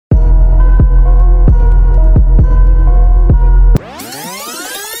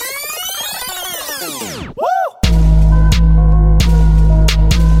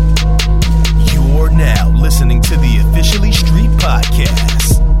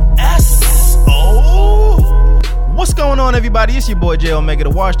on, everybody? It's your boy J Omega, the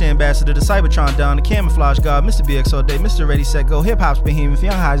Washington ambassador, the Cybertron Don, the camouflage god, Mr. BX all day, Mr. Ready Set Go, hip hop's behemoth,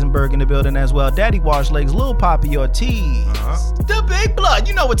 Young Heisenberg in the building as well, Daddy Wash Legs, Lil Poppy Ortiz, the Big Blood.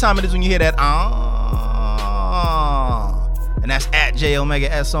 You know what time it is when you hear that. And that's at J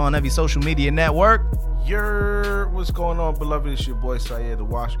Omega S on every social media network. What's going on, beloved? It's your boy Syed, the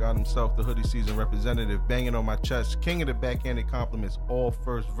Wash God himself, the hoodie season representative, banging on my chest, king of the backhanded compliments, all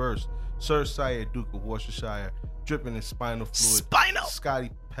first verse. Sir Syed, Duke of Worcestershire, dripping in spinal fluid. Scotty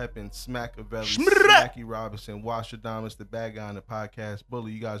Peppin, Smackavelli, Smacky Robinson, Washadamas, the bad guy on the podcast,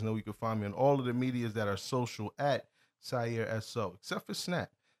 Bully. You guys know you can find me on all of the medias that are social at Syed SO, except for Snap.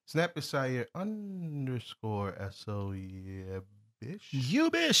 Snap is Syed _SO. Yeah, bish.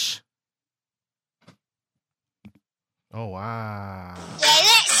 You bish. Oh, wow. Yeah,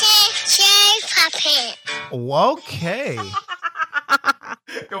 let's say Cherry Poppin'. Okay.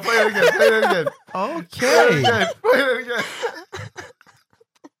 Go play it again. Okay. Play it again.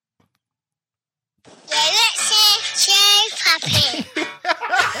 Yeah, let's say Cherry Poppin'.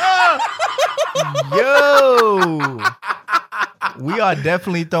 Yo. We are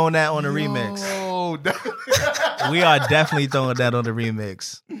definitely throwing that on the remix. We are definitely throwing that on the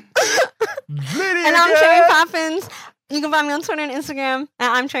remix. And I'm Cherry Poppins. You can find me on Twitter and Instagram.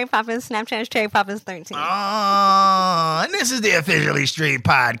 I'm Cherry Poppins. Snapchat is Cherry Poppins 13. And this is the Officially Street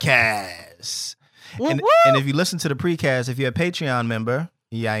Podcast. And if you listen to the precast, if you're a Patreon member,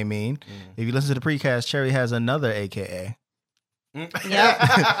 if you listen to the precast, Cherry has another AKA. Yep.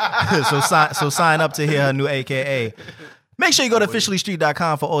 so sign up to hear her new AKA. Make sure you go to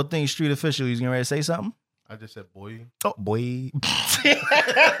officiallystreet.com for all things street official. You getting ready to say something? I just said boy. Oh, boy.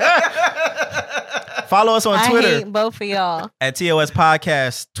 Follow us on Twitter. I hate both of y'all. At TOS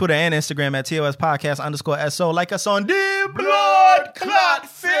Podcast. Twitter and Instagram at TOS Podcast _SO. Like us on the Blood Clot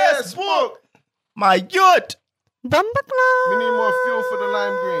Facebook. My youth. We need more fuel for the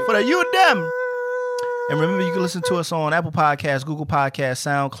lime green. For the youth them. And remember, you can listen to us on Apple Podcasts, Google Podcasts,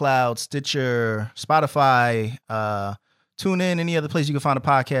 SoundCloud, Stitcher, Spotify, tune in any other place you can find a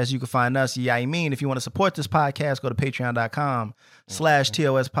podcast. You can find us. If you want to support this podcast, go to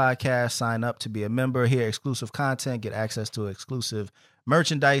patreon.com/TOS podcast. Sign up to be a member, hear exclusive content, get access to exclusive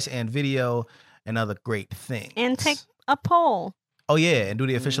merchandise and video and other great things. And take a poll. Oh, yeah. And do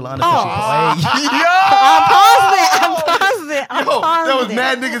the official and unofficial poll. I paused it. There was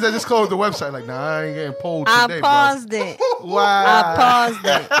mad niggas that just closed the website. Like, nah, I ain't getting polled today, I paused it. Wow.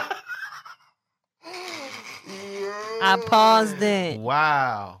 I paused it.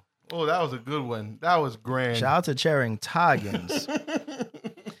 Wow. Oh, that was a good one. That was grand. Shout out to Charing Toggins.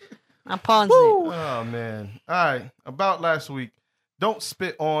 I paused it. Oh, man. All right. About last week, don't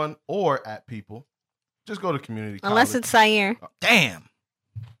spit on or at people. Just go to community college. Unless it's Zaire. Damn.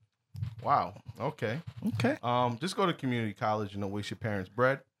 Wow. Okay. Just go to community college and don't waste your parents'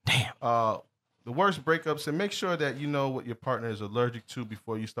 bread. Damn. The worst breakups, and make sure that you know what your partner is allergic to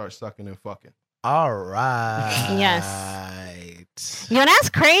before you start sucking and fucking. All right. Yes. Yo,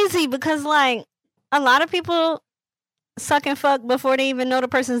 that's crazy because, like, a lot of people suck and fuck before they even know the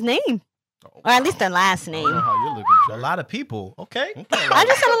person's name. Or at least their last name. I don't know how you're living, A lot of people. Okay. I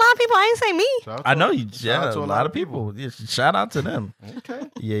just said a lot of people. I ain't say me. I know you. Yeah, a lot of people. Yeah, shout out to them. Okay.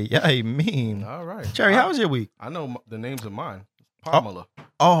 Yeah, I mean. All right. Cherry, how was your week? I know the names of mine. Pamela.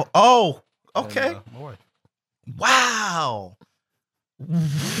 Oh. Okay. And, my wife. Wow.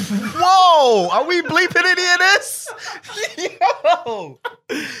 Whoa. Are we bleeping any of this? Yo.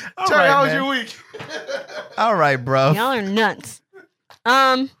 Cherry, how was your week? All right, bro. Y'all are nuts.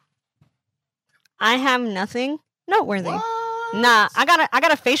 I have nothing noteworthy. What? Nah, I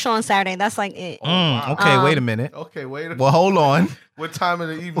got a facial on Saturday. That's like it. Wow. Okay, wait a minute. Okay, wait a minute. Well, hold on. What time of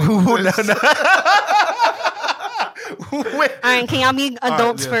the evening? No. All right, can y'all be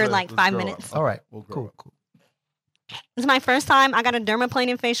adults for like 5 minutes? All right. We'll grow up. Cool. This is my first time. I got a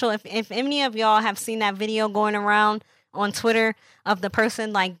dermaplaning facial. If any of y'all have seen that video going around on Twitter of the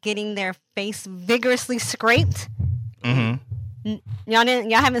person like getting their face vigorously scraped. Mm-hmm. Y'all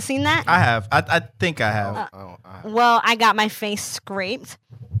haven't seen that? I have. I think I have. Well, I got my face scraped.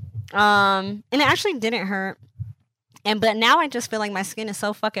 And it actually didn't hurt. But now I just feel like my skin is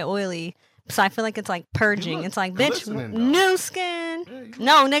so fucking oily. So I feel like it's like purging. It's like, bitch, new skin.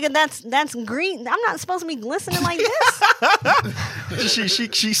 No, nigga, that's green. I'm not supposed to be glistening like this.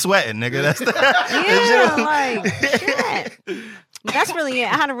 She's sweating, nigga. That's like shit. But that's really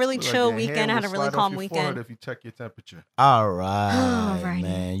it. I had a really chill weekend. I had a really calm weekend. If you check your temperature. All right,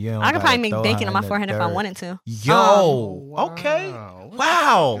 man. I could probably make bacon on my forehead if I wanted to. Yo, okay.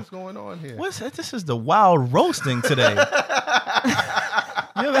 Wow. What's going on here? This is the wild roasting today.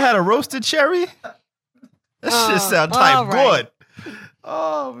 You ever had a roasted cherry? That shit sound type right. good.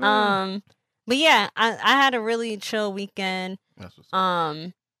 Oh man. But yeah, I had a really chill weekend. That's what's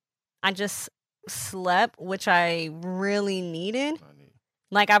I just slept, which I really needed. I need.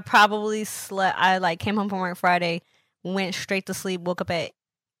 Like I probably slept. I like came home from work Friday, went straight to sleep, woke up at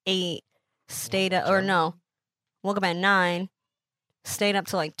 8, stayed up, or no, woke up at 9, stayed up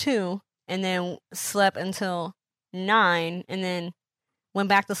till like 2, and then slept until 9, and then went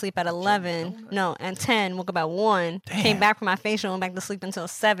back to sleep at 11. No, at 10, woke up at 1, Damn. came back from my facial, went back to sleep until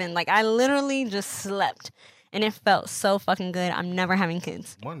 7. Like I literally just slept, and it felt so fucking good. I'm never having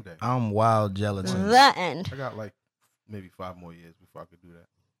kids. One day. I'm wild gelatin. The end. I got like maybe 5 more years before I could do that.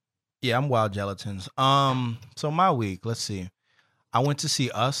 Yeah, I'm wild gelatins. So my week, let's see. I went to see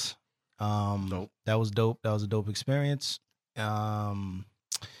Us. Dope. That was dope. That was a dope experience.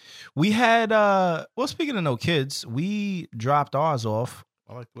 We had well, speaking of no kids, we dropped ours off.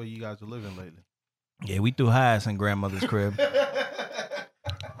 I like the way you guys are living lately. Yeah, we threw highs in grandmother's crib.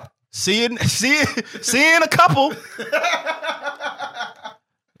 See in a couple.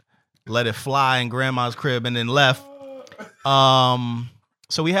 Let it fly in grandma's crib and then left.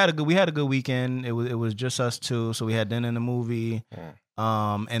 So we had a good weekend. It was just us two. So we had dinner and a movie.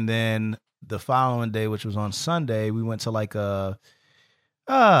 And then the following day, which was on Sunday, we went to like a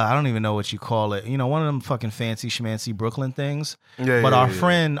I don't even know what you call it. You know, one of them fucking fancy schmancy Brooklyn things. Yeah. But our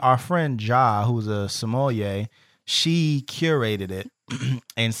friend Ja, who's a sommelier, she curated it.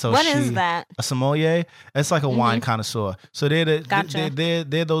 And so What is that? A sommelier? It's like a wine connoisseur. So Gotcha.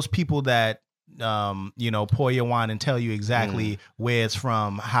 they're those people that pour your wine and tell you exactly where it's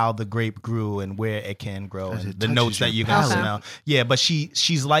from, how the grape grew, and where it can grow, and the notes that you can smell. Yeah, but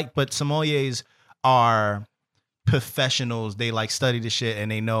she's like, but sommeliers are professionals. They like study the shit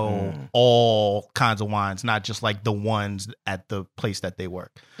and they know all kinds of wines, not just like the ones at the place that they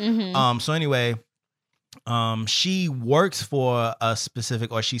work. So anyway, she works for a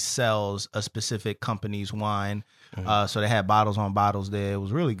specific, or she sells a specific company's wine. So they had bottles on bottles there. It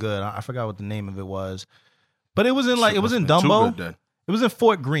was really good. I forgot what the name of it was, but it was in like, it was in Dumbo. It was in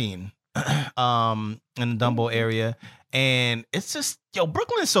Fort Greene, in the Dumbo area. And it's just,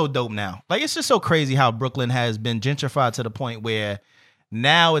 Brooklyn is so dope now. Like, it's just so crazy how Brooklyn has been gentrified to the point where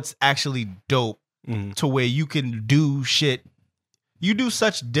now it's actually dope to where you can do shit. You do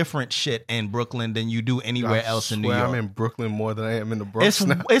such different shit in Brooklyn than you do anywhere else in New York. I'm in Brooklyn more than I am in the Bronx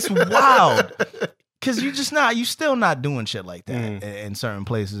now. It's wild. Because you still not doing shit like that in certain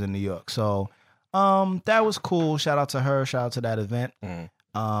places in New York. So that was cool. Shout out to her. Shout out to that event.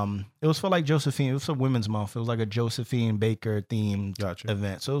 It was for like Josephine. It was for Women's Month. It was like a Josephine Baker themed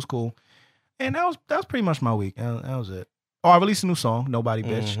event. So it was cool. And that was pretty much my week. That was it. Oh, I released a new song, Nobody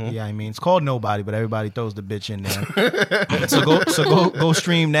Bitch. Yeah, I mean, it's called Nobody, but everybody throws the bitch in there. so go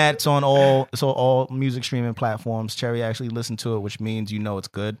stream that. It's on all music streaming platforms. Cherry actually listened to it, which means it's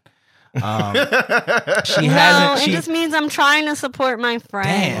good. It just means I'm trying to support my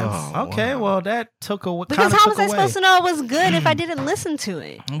friends. Damn. Okay, well that took a because how was I supposed to know it was good if I didn't listen to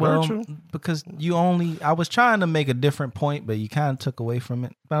it? Well, because I was trying to make a different point, but you kind of took away from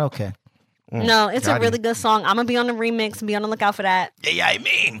it. But okay. No, it's a really good song. I'm gonna be on the remix. Be on the lookout for that. Yeah, I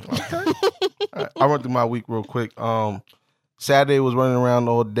mean. Okay. Right, I went through my week real quick. Saturday was running around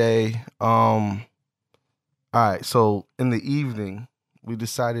all day. All right, so in the evening, we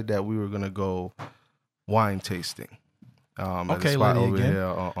decided that we were gonna go wine tasting. At a spot over here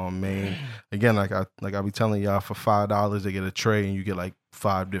on Main. Again, like I be telling y'all, for $5 they get a tray and you get like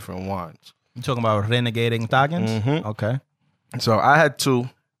 5 different wines. You talking about Renegading Tagins? Okay. So I had 2.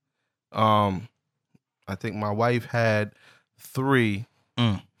 I think my wife had 3.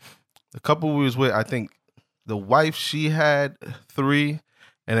 The couple we was with, I think the wife, she had 3,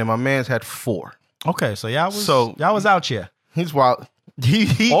 and then my man's had 4. Okay, so y'all was out here. He's wild.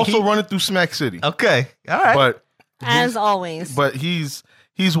 He also running through Smack City. Okay, all right. But as always, but he's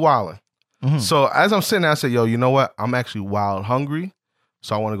wilding. So as I'm sitting there, I said, "Yo, you know what? I'm actually wild hungry,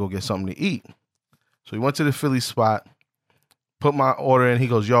 so I want to go get something to eat." So we went to the Philly spot, put my order in. He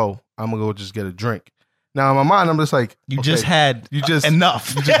goes, "Yo, I'm gonna go just get a drink." Now in my mind, I'm just like, "You just had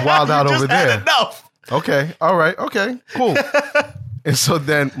enough. You just wild out over there. Enough." Okay, all right, okay, cool. And so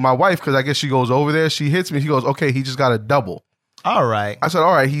then my wife, because I guess she goes over there, she hits me. He goes, "Okay, he just got a double." All right. I said,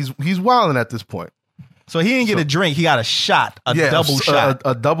 "All right, he's wilding at this point." So he didn't get a drink. He got a shot, double shot.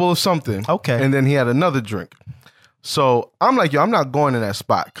 A double of something. Okay. And then he had another drink. So I'm like, yo, I'm not going in that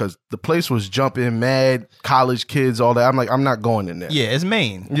spot because the place was jumping, mad, college kids, all that. I'm like, I'm not going in there. Yeah, it's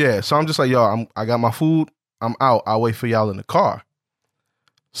Maine. Yeah. So I'm just like, yo, I got my food. I'm out. I'll wait for y'all in the car.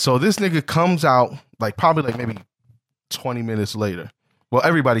 So this nigga comes out, like probably like maybe 20 minutes later. Well,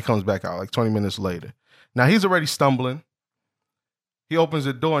 everybody comes back out like 20 minutes later. Now he's already stumbling. He opens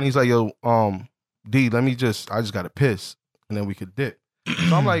the door and he's like, yo, D, I just got to piss. And then we could dip.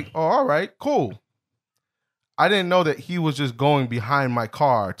 So I'm like, oh, all right, cool. I didn't know that he was just going behind my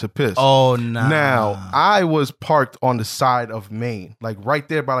car to piss. Oh, no. Now, I was parked on the side of Main, like right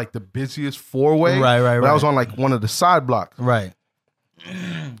there by like the busiest four-way. Right. But I was on like one of the side blocks. Right.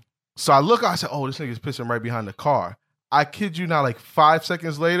 So I said, oh, this nigga's pissing right behind the car. I kid you not, like 5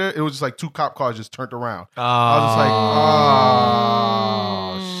 seconds later, it was just like 2 cop cars just turned around. I was just like,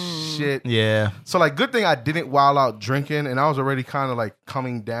 oh, shit. Yeah. So like, good thing I didn't wild out drinking, and I was already kind of like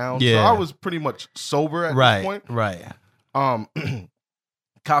coming down. Yeah. So I was pretty much sober at this point. Right.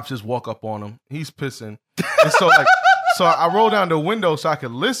 Cops just walk up on him. He's pissing. And so I roll down the window so I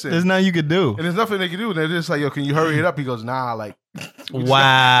could listen. There's nothing you could do. And there's nothing they can do. And they're just like, yo, can you hurry it up? He goes, nah, like.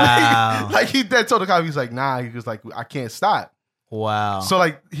 Wow. Like he dead told the cop, he's like, nah. He was like, I can't stop. Wow. So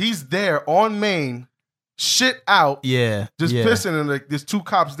like, he's there on Main, shit out. Yeah. Just yeah. pissing. And like, there's 2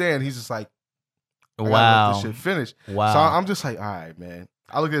 cops there. And he's just like, I gotta wow. let this shit finish. Wow. So I'm just like, all right, man.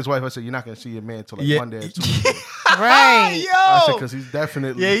 I looked at his wife. I said, you're not going to see your man until like Monday or Tuesday. Right. Yo. I said, because he's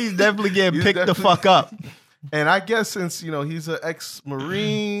definitely. Yeah, he's definitely getting picked the fuck up. And I guess since, he's an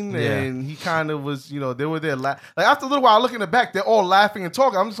ex-Marine and he kind of was, they were there. Like after a little while, I look in the back, they're all laughing and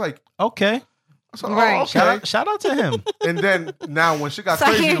talking. I'm just like, okay. So, right. Oh, okay. Shout out to him. And then now when shit got so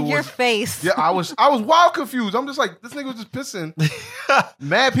crazy, your face. Yeah, I was wild confused. I'm just like, this nigga was just pissing.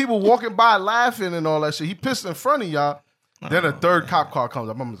 Mad people walking by laughing and all that shit. He pissed in front of y'all. Then a 3rd cop car comes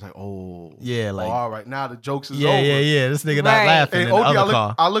up. I'm just like, oh, yeah, like, all right, now the jokes is yeah, over. Yeah. This nigga not laughing. And in the OD, other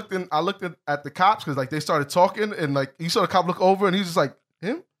car. I looked at the cops because like they started talking and like you saw the cop look over and he's just like,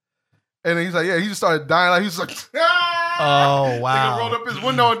 him? And then he's like, yeah, he just started dying. Like he's like, oh wow. Nigga rolled up his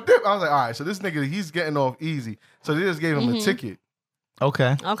window and dipped. I was like, all right, so this nigga, he's getting off easy. So they just gave him a ticket.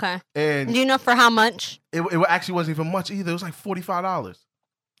 Okay. And do you know for how much? It actually wasn't even much either. It was like $45.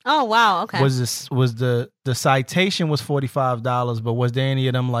 Oh wow, okay. Was the citation was $45, but was there any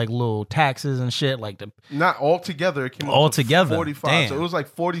of them like little taxes and shit like the not all together? It came all up to together 45. Damn. So it was like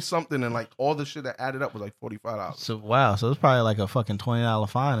 40 something, and like all the shit that added up was like $45. So wow, so it's probably like a fucking $20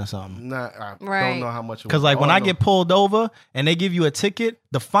 fine or something. Nah, I Right. don't know how much it was. Because like when I get pulled over and they give you a ticket,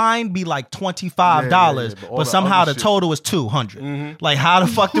 the fine be like $25, but all but the somehow other the shit- total is $200. Like how the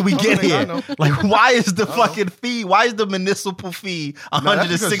fuck did we get I here? know. Like why is the fucking fee? Why is the municipal fee that's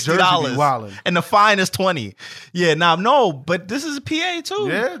because Jersey be $160 wildin'. and the fine is $20? Yeah, now no, but this is a PA too.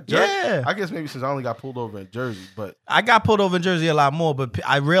 Yeah, yeah. I guess maybe since I only got pulled over in Jersey, but I got pulled over in Jersey a lot more, but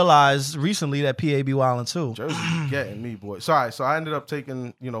I realized recently that PA be wildin' too. Jersey be getting me, boy. So I ended up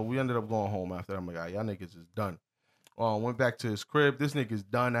taking, we ended up going home after that. I'm like, all right, y'all niggas is done. Went back to his crib. This nigga's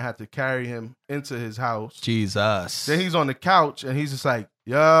done. I had to carry him into his house. Jesus. Then he's on the couch and he's just like,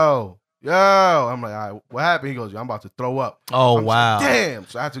 yo. I'm like, all right, what happened? He goes, yo, I'm about to throw up. Oh, I'm wow. Like, damn.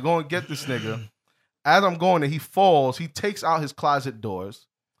 So I had to go and get this nigga. As I'm going there, he falls. He takes out his closet doors.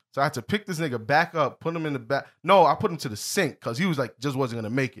 So I had to pick this nigga back up, put him in the back. No, I put him to the sink because he was like, just wasn't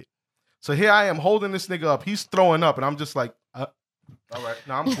going to make it. So here I am holding this nigga up. He's throwing up and I'm just like, all right,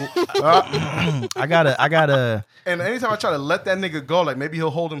 no, I'm cool. I gotta. And anytime I try to let that nigga go, like maybe he'll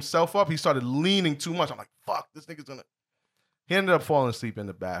hold himself up, he started leaning too much. I'm like, fuck, this nigga's gonna. He ended up falling asleep in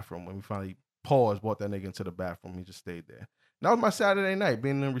the bathroom when we finally paused, brought that nigga into the bathroom. He just stayed there. That was my Saturday night,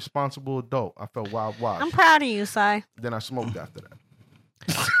 being an irresponsible adult. I felt wild. I'm proud of you, Sai. Then I smoked after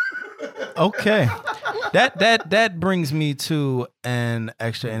that. Okay, that brings me to an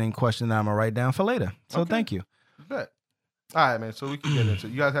extra inning question that I'm gonna write down for later. So thank you. Bet. All right, man. So we can get into it.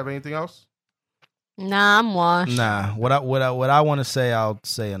 You guys have anything else? Nah, I'm washed. Nah, what I want to say, I'll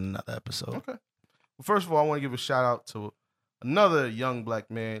say in another episode. Okay. Well, first of all, I want to give a shout out to another young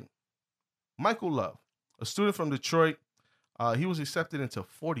black man, Michael Love, a student from Detroit. He was accepted into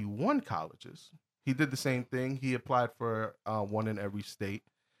 41 colleges. He did the same thing. He applied for one in every state.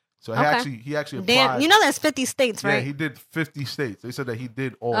 So he actually applied. Damn, there's 50 states, right? Yeah, he did 50 states. They said that he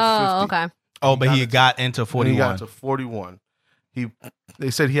did all 50. Oh, okay. Oh, but he got into 41. He got to 41. They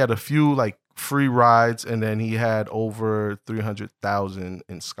said he had a few like free rides, and then he had over 300,000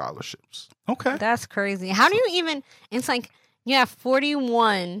 in scholarships. Okay, that's crazy. How do you even? It's like you have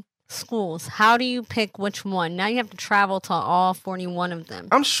 41 schools. How do you pick which one? Now you have to travel to all 41 of them.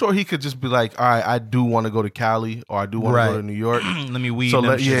 I'm sure he could just be like, all right, I do want to go to Cali, or I do want to go to New York. Let me weed them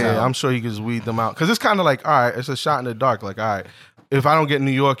shits out. I'm sure he could just weed them out. Because it's kind of like, all right, it's a shot in the dark. Like, all right, if I don't get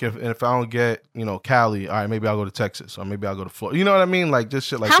New York, if I don't get, Cali, all right, maybe I'll go to Texas, or maybe I'll go to Florida. You know what I mean? Like, just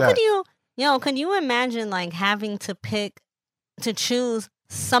shit like that. How could you, can you imagine like having to choose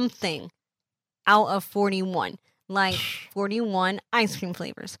something out of 41? like 41 ice cream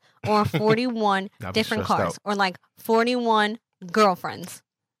flavors or 41 different cars out. or like 41 girlfriends.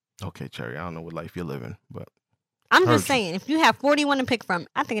 Okay, Cherry, I don't know what life you're living, but I'm Heard just you. saying, if you have 41 to pick from,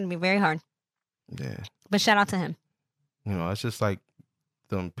 I think it'd be very hard. yeah. But shout out to him. You know, it's just like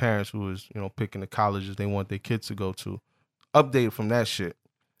them parents who was, you know, picking the colleges they want their kids to go to. Update from that shit.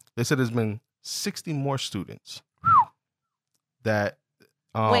 They said there's been 60 more students that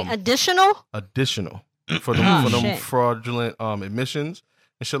Wait, additional for them shit. fraudulent admissions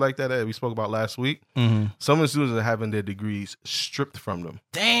and shit like that we spoke about last week. Mm-hmm. Some of the students are having their degrees stripped from them.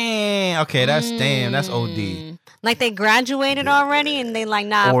 Damn. Okay, that's OD. Like they graduated already and they like,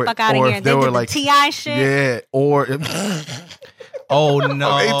 nah, Or- fuck out of or here. if They they were did the like- TI shit. Yeah, or Oh no,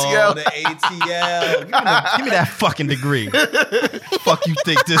 ATL. the ATL. Give me that fucking degree. Fuck you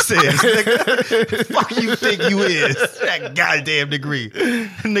think this is? Nigga. Fuck you think you is? That goddamn degree,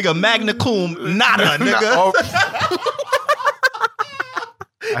 nigga. Magna cum nada, nigga.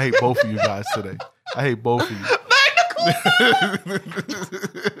 I hate both of you guys today. I hate both of you.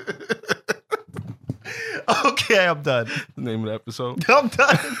 Okay, I'm done. Name of the episode. I'm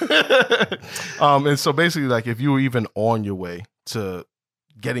done. And so basically, like, if you were even on your way to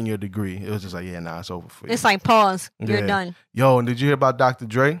getting your degree, it was just like, yeah, nah, it's over for you. It's like, pause. You're Yeah. done. Yo, and did you hear about Dr.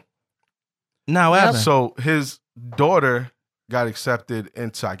 Dre? No, what Yep. happened? So his daughter got accepted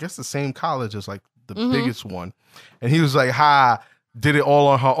into, I guess, the same college as like the biggest one, and he was like, "Ha, did it all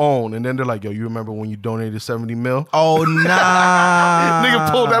on her own." And then they're like, "Yo, you remember when you donated 70 mil?" Oh nah,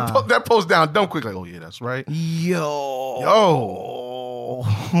 Nigga pulled that post down dumb quick, like, "Oh yeah, that's right." Yo.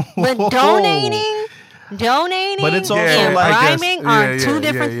 But donating But it's also and like- rhyming are two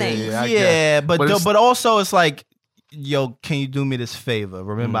different things. I Yeah, guess. but it's- but also it's like, yo, can you do me this favor?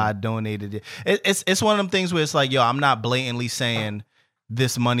 Remember, I donated it. It's one of them things where it's like, yo, I'm not blatantly saying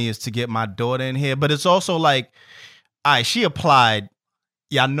this money is to get my daughter in here, but it's also like, all right, she applied.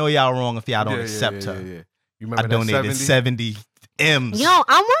 Y'all know y'all wrong if y'all don't accept her. Yeah. You I remember donated that 70 M's. Yo,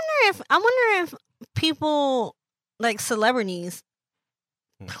 I wonder if people like celebrities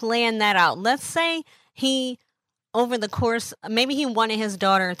plan that out. Let's say he, over the course, maybe he wanted his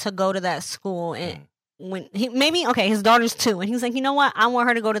daughter to go to that school, and when his daughter's 2, and he's like, you know what, I want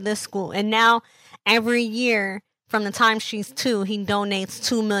her to go to this school, and now every year from the time she's 2, he donates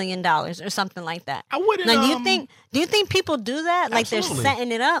 $2 million or something like that. I wouldn't. Now, do you think people do that? Like Absolutely. they're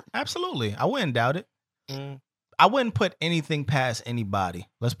setting it up? Absolutely, I wouldn't doubt it. I wouldn't put anything past anybody.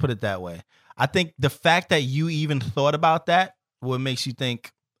 Let's put it that way. I think the fact that you even thought about that, what makes you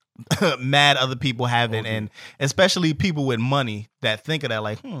think mad other people haven't, and especially people with money that think of that,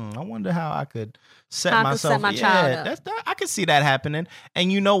 like, I wonder how I could set How I could myself. set my child up. I could see that happening.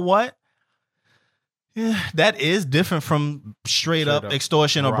 And you know what? Yeah, that is different from straight up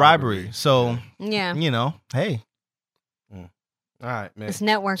extortion or bribery. So, Yeah, you know, hey, All right, man. it's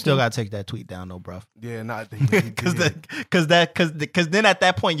networking. still gotta take that tweet down, though, bruv. Yeah, not Because then at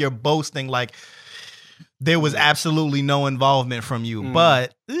that point you're boasting like there was absolutely no involvement from you,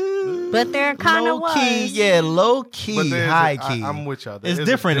 but there kinda low key, was. yeah, low key, But there's high key. I'm with y'all. There It's is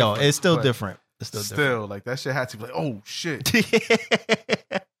a different though. difference, It's still but different. It's still Still, like that shit had to be like, oh shit. different.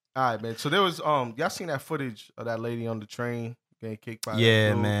 All right, man. So there was y'all seen that footage of that lady on the train getting kicked by that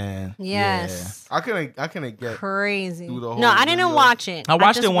Yeah, dude? man. Yes. I couldn't get Crazy. through the whole No, I didn't video. watch it. I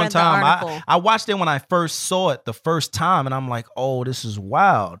watched just it one read the time. article. I watched it when I first saw it the first time, and I'm like, oh, this is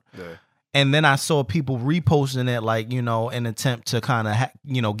wild. Yeah. And then I saw people reposting it, like, you know, in an attempt to kind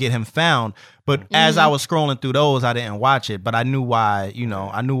of, get him found. But as I was scrolling through those, I didn't watch it. But I knew why,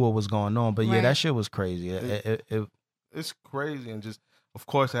 I knew what was going on. But yeah, Right. that shit was crazy. It's crazy, and just of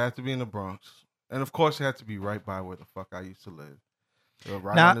course it had to be in the Bronx, and of course it had to be right by where the fuck I used to live,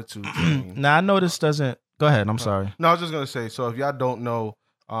 right Now- on the 2 train. Now, I know this doesn't. Go ahead. I'm sorry. No, I was just gonna say. So if y'all don't know,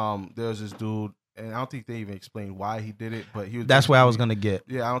 there's this dude, and I don't think they even explained why he did it, but he was. That's where I was basically- going to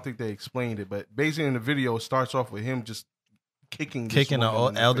get. Yeah, I don't think they explained it, but basically in the video, it starts off with him just kicking Kicking an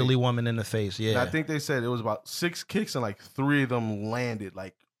an elderly woman in the face. And Yeah. I think they said it was about 6 kicks, and like 3 of them landed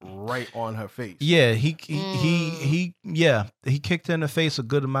like right on her face. Yeah, he kicked her in the face a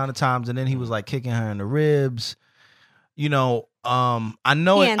good amount of times, and then he was like kicking her in the ribs. I know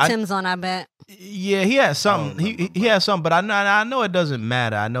He it. and Tim's on, I bet. Yeah, he has something. I don't remember, He has something, but I know it doesn't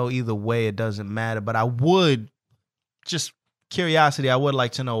matter. I know either way it doesn't matter. But I would, just curiosity, I would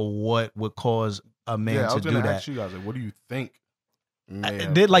like to know what would cause a man I to was do gonna that. ask you guys, like, what do you think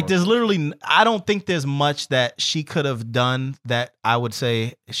There's literally, I don't think there's much that she could have done that I would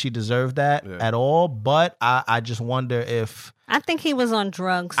say she deserved that at all. But I just wonder if I think he was on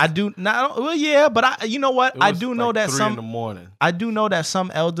drugs. I do not. Well, yeah, but you know what? I do know that 3 in the morning. I do know that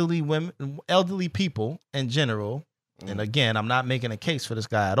some elderly people in general, and again, I'm not making a case for this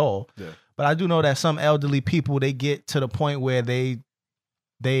guy at all. Yeah. But I do know that some elderly people, they get to the point where they'll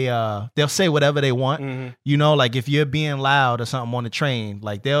say whatever they want. Mm-hmm. You know, like if you're being loud or something on the train,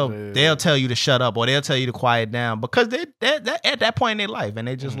 like they'll tell you to shut up or they'll tell you to quiet down because they're at that point in their life and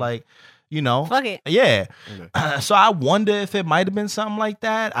they just like, you know, fuck it. Yeah. So I wonder if it might have been something like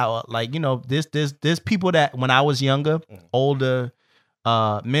that. There's people that when I was younger, older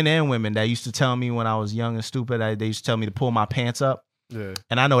men and women that used to tell me when I was young and stupid, they used to tell me to pull my pants up. Yeah.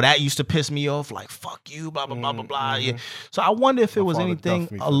 And I know that used to piss me off, like fuck you, blah blah blah blah blah. Yeah. So I wonder if it was anything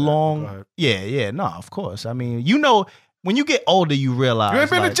along. Yeah, no, of course. I mean, you know, when you get older, you realize you ain't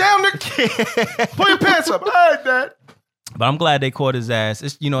been to jail, nigga. Pull your pants up. I heard that. But I'm glad they caught his ass.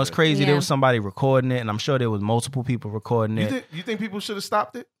 It's it's crazy. There was somebody recording it, and I'm sure there was multiple people recording it. You think people should have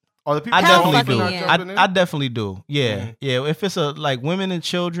stopped it? Or the people I definitely do. I definitely do. Yeah, yeah. If it's like women and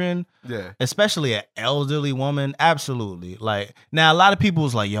children, especially an elderly woman, absolutely. Like now, a lot of people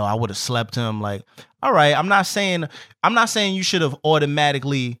was like, "Yo, I would have slept him." Like, all right, I'm not saying you should have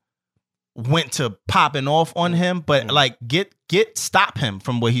automatically went to popping off on him, but like stop him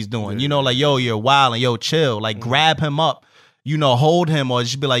from what he's doing. You know, like, yo, you're wild and yo, chill. Like grab him up. You know, hold him or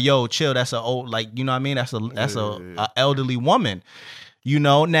just be like, yo, chill. That's a old, like, you know what I mean? That's a elderly woman. You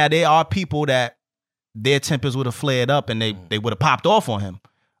know, now there are people that their tempers would have flared up and they would have popped off on him.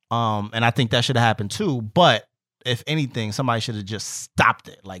 And I think that should have happened too. But if anything, somebody should have just stopped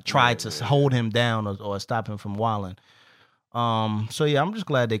it, like tried to hold him down or stop him from wilding. So yeah, I'm just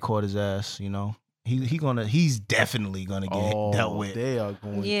glad they caught his ass. You know, he's definitely gonna get dealt with. They are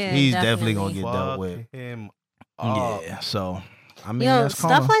going. Yeah, he's definitely gonna get dealt with him. Yeah. So I mean, yo, that's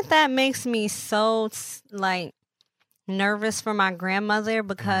stuff like that makes me so like nervous for my grandmother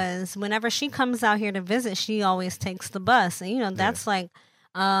because whenever she comes out here to visit, she always takes the bus, and you know that's like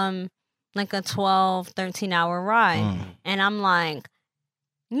a 12-13 hour ride, and I'm like,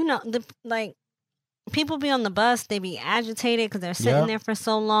 you know, people be on the bus, they be agitated because they're sitting there for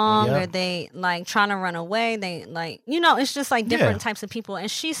so long, or they like trying to run away. They like, you know, it's just like different types of people,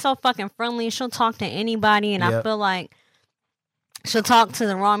 and she's so fucking friendly. She'll talk to anybody, and I feel like she'll talk to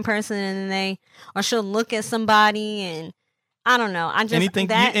the wrong person and or she'll look at somebody and I don't know. I just anything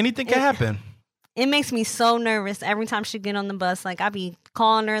can happen. It makes me so nervous every time she get on the bus. Like I be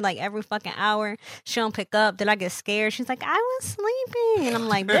calling her like every fucking hour. She don't pick up. Then I get scared. She's like, I was sleeping, and I'm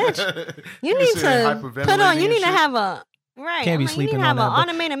like, bitch, you need to put on. You need to have a right. Can't be sleeping. You need to have an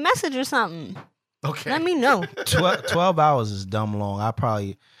automated message or something. Okay, let me know. 12 hours is dumb long.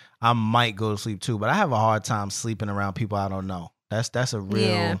 I might go to sleep too, but I have a hard time sleeping around people I don't know. That's a real.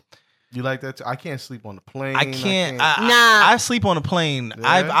 Yeah. You like that too? I can't sleep on the plane. I can't. I sleep on a plane.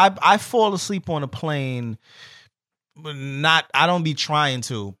 Yeah. I fall asleep on a plane. I don't be trying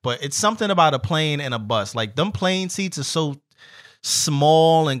to, but it's something about a plane and a bus. Like them plane seats are so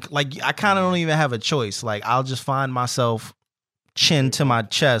small and like I kind of don't even have a choice. Like I'll just find myself chin to my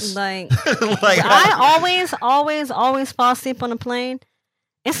chest. Like I always fall asleep on a plane.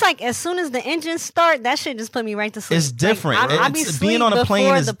 It's like as soon as the engines start, that shit just put me right to sleep. It's different. Like, I be being on a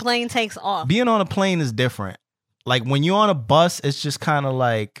plane before the plane takes off. Being on a plane is different. Like when you're on a bus, it's just kind of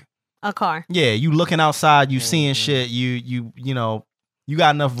like a car. Yeah, you looking outside, you seeing shit. You know, you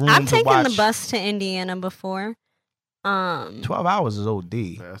got enough room. I've to watch. taken the bus to Indiana before. 12 hours is OD.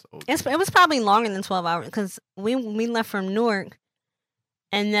 It was probably longer than 12 hours because we left from Newark,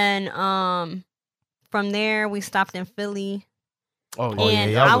 and then from there we stopped in Philly.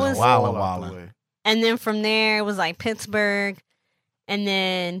 I was wilding. And then from there it was like Pittsburgh, and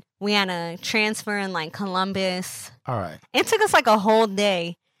then we had a transfer in like Columbus. All right. It took us like a whole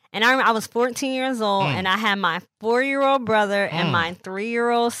day, and I was 14 years old, and I had my 4-year-old brother and my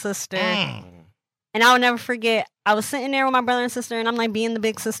 3-year-old sister. And I would never forget, I was sitting there with my brother and sister, and I'm like being the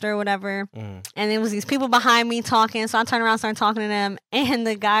big sister or whatever. And there was these people behind me talking, so I turned around and started talking to them, and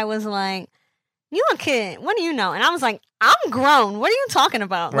the guy was like, "You a kid? What do you know?" And I was like, "I'm grown. What are you talking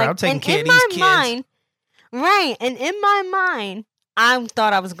about?" Right, like, I'm taking and care in of these my kids. mind, right? And in my mind, I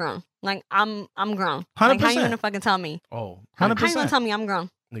thought I was grown. Like I'm grown. 100%. Like how you gonna fucking tell me? Oh, 100%. How you gonna tell me I'm grown?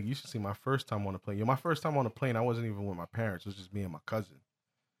 Nigga, you should see my first time on a plane. My first time on a plane, I wasn't even with my parents. It was just me and my cousin.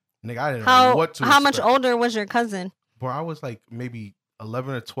 Nigga, I didn't know what to How expect. much older was your cousin? Bro, I was like maybe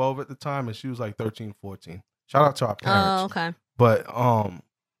 11 or 12 at the time, and she was like 13, 14. Shout out to our parents. Oh, okay. But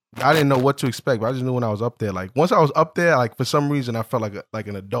I didn't know what to expect, but I just knew when I was up there. Like once I was up there, like for some reason I felt like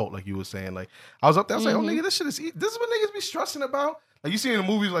an adult, like you were saying. Like I was up there, I was like, oh nigga, this shit is this is what niggas be stressing about. Like you see in the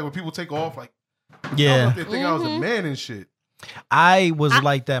movies, like when people take off, like I was up there thinking I was a man and shit. I was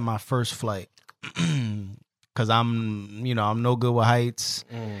like that my first flight because I'm no good with heights,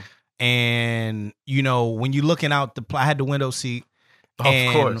 and when you're looking out I had the window seat.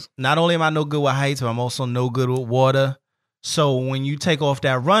 Of course. Not only am I no good with heights, but I'm also no good with water. So when you take off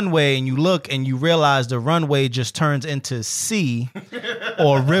that runway and you look and you realize the runway just turns into sea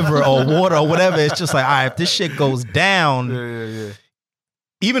or river or water or whatever, it's just like, all right, if this shit goes down,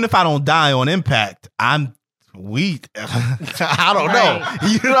 even if I don't die on impact, I'm weak. I don't know.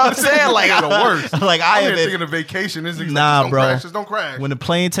 You know what I'm saying? Like the worst. Like I am taking a vacation. This is nah, don't bro. Crash. Just don't crash. When the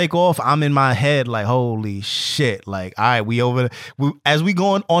plane take off, I'm in my head like, holy shit. Like, all right, as we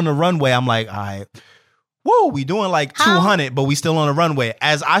going on the runway, I'm like, all right. Woo, we doing like 200, but we still on the runway.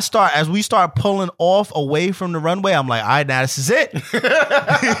 As we start pulling off away from the runway, I'm like, all right, now this is it.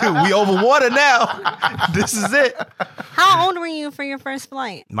 We over water now. This is it. How old were you for your first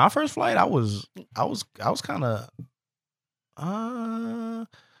flight? My first flight, I was kind of.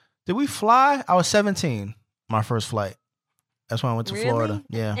 Did we fly? I was 17. My first flight. That's when I went to Florida.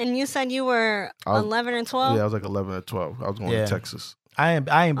 Yeah. And you said you were 11 or 12? Yeah, I was like 11 or 12. I was going to Texas. I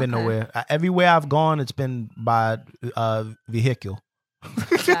ain't been nowhere. Everywhere I've gone, it's been by vehicle.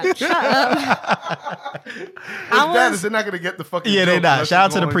 Shut up. Bad is they're not gonna get the fucking they're not.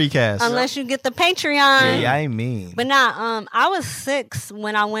 Shout out to the precast. Unless you get the Patreon. Yeah, I ain't mean. But I was 6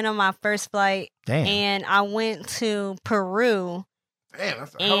 when I went on my first flight. Damn. And I went to Peru. Damn,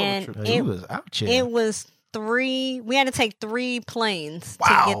 that's a hell of a trip. It was out here. It was 3. We had to take 3 planes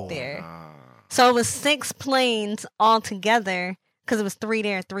to get there. So it was 6 planes all together. Because it was 3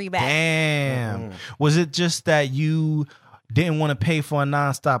 there, 3 back. Damn. Was it just that you didn't want to pay for a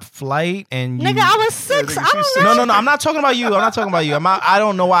nonstop flight and you... Nigga, I was 6. No. I'm not talking about you. I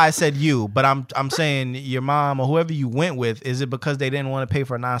don't know why I said you, but I'm saying your mom or whoever you went with. Is it because they didn't want to pay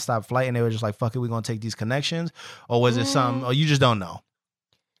for a nonstop flight and they were just like, fuck it, we're gonna take these connections, or was it something? Or you just don't know?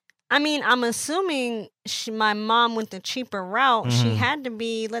 I mean, I'm assuming my mom went the cheaper route. She had to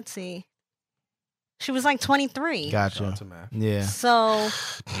be. Let's see. She was like 23. Gotcha. Yeah. So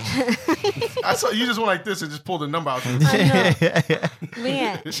I saw you just went like this and just pulled a number out. But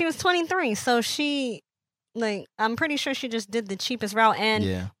yeah, she was 23. So I'm pretty sure she just did the cheapest route,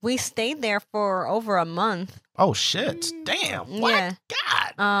 and we stayed there for over a month. Oh shit! Damn. What? Yeah.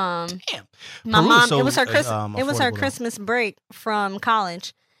 God. Damn. My mom. So it was her Christmas break from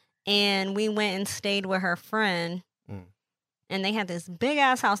college, and we went and stayed with her friend. And they had this big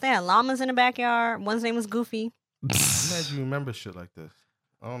ass house. They had llamas in the backyard. One's name was Goofy. I'm glad you remember shit like this.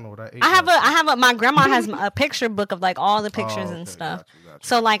 I don't know what I ate. My grandma has a picture book of like all the pictures and stuff. Gotcha.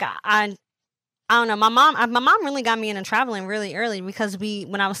 So like I don't know. My mom really got me into traveling really early because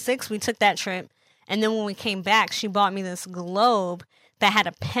when I was 6, we took that trip, and then when we came back, she bought me this globe that had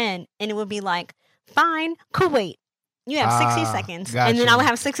a pen, and it would be like, find Kuwait. You have 60 seconds. Gotcha. And then I would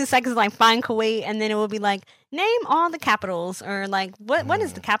have 60 seconds like find Kuwait, and then it would be like, name all the capitals, or like what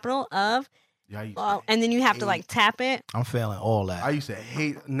is the capital of? Yeah, and then you have to like tap it. I'm failing all that. I used to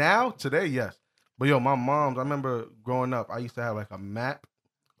hate today, yes. But my mom's, I remember growing up, I used to have like a map,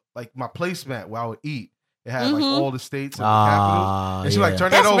 like my placemat where I would eat. It had like all the states and the capitals. And she like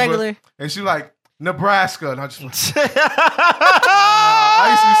turned that over. Regular. And she like, Nebraska. And I just I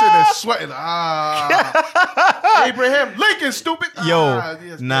used to be sitting there sweating. Abraham Lincoln, stupid.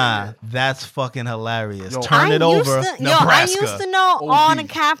 That's fucking hilarious. Turn it over. Nebraska. I used to know all the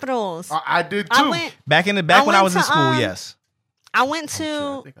capitals. I did too. Back when I was in school, yes. I went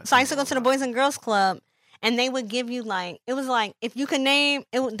to, so I used to go to the Boys and Girls Club, and they would give you like, it was like, if you could name,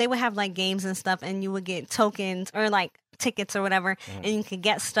 they would have like games and stuff, and you would get tokens or like tickets or whatever, and you could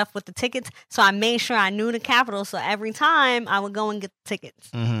get stuff with the tickets. So I made sure I knew the capital, so every time I would go and get the tickets.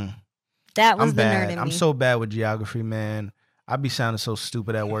 That was the nerd in me. I'm so bad with geography, man. I be sounding so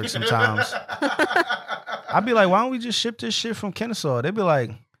stupid at work sometimes. I'd be like, why don't we just ship this shit from Kennesaw? They'd be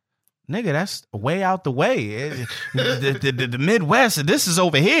like, nigga, that's way out the way. The Midwest, this is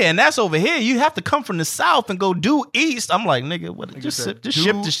over here, and that's over here. You have to come from the South and go due east. I'm like, nigga, what? Just ship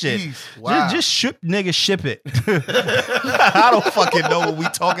the shit. Wow. Just ship it. I don't fucking know what we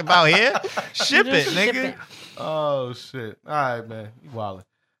talking about here. Ship it, nigga. Oh, shit. All right, man. You wildin'.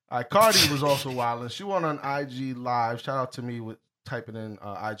 All right, Cardi was also wildin'. She went on IG Live. Shout out to me with typing in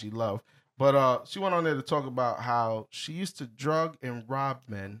IG Love. But she went on there to talk about how she used to drug and rob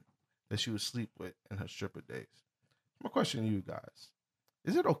men that she would sleep with in her stripper days. My question to you guys,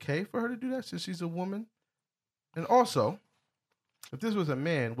 is it okay for her to do that since she's a woman? And also, If this was a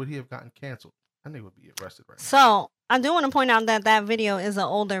man, would he have gotten canceled? I think he would be arrested right now. So I do want to point out that video is an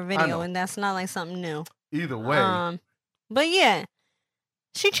older video, and that's not like something new. Either way. But yeah,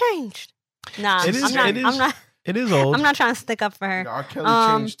 she changed. Nah, It is old. I'm not trying to stick up for her. R.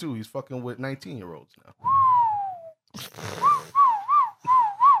 Kelly changed too. He's fucking with 19-year-olds now.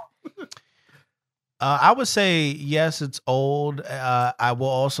 I would say yes, it's old. I will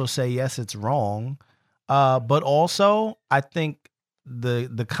also say yes, it's wrong. But also, I think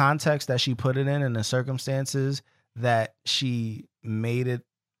the context that she put it in and the circumstances that she made it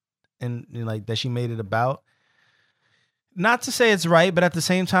and like that she made it about. Not to say it's right, but at the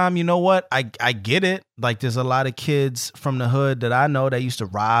same time, you know what? I get it. Like, there's a lot of kids from the hood that I know that used to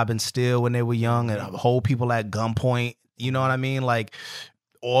rob and steal when they were young and hold people at gunpoint. You know what I mean? Like,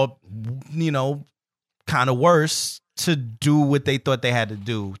 or, you know, kind of worse, to do what they thought they had to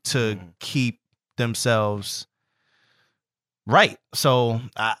do to keep themselves right. So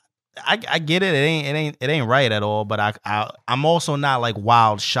I get it. It ain't right at all. But I'm also not like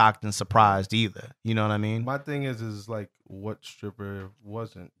wild shocked and surprised either. You know what I mean? My thing is like, what stripper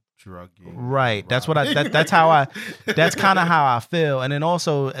wasn't drugging? Right. That's what that's kind of how I feel. And then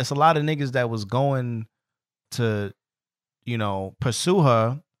also, it's a lot of niggas that was going to, you know, pursue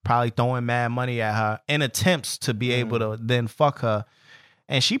her, probably throwing mad money at her in attempts to be able to then fuck her.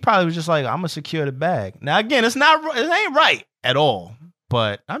 And she probably was just like, I'm gonna secure the bag. Now again, it ain't right at all.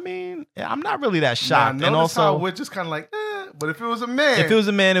 But I mean, I'm not really that shocked. Now, and also, how we're just kind of like, but if it was a man,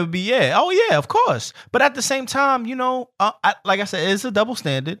 it would be yeah. Oh yeah, of course. But at the same time, you know, like I said, it's a double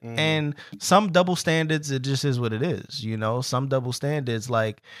standard, and some double standards, it just is what it is. You know, some double standards,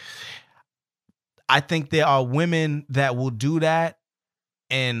 like, I think there are women that will do that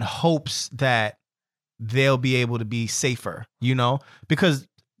in hopes that they'll be able to be safer. You know, because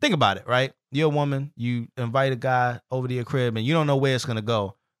think about it, right? You're a woman, you invite a guy over to your crib and you don't know where it's gonna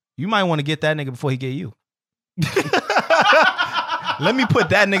go. You might want to get that nigga before he get you. Let me put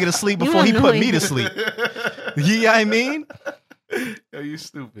that nigga to sleep before he put me to sleep. You know what I mean? Yo, you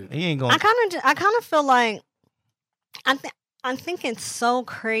stupid. He ain't going. I kind of feel like I think it's so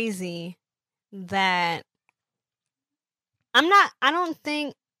crazy that I don't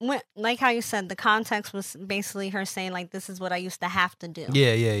think, like how you said, the context was basically her saying like, this is what I used to have to do.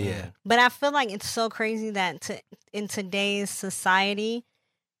 Yeah. But I feel like it's so crazy that in today's society,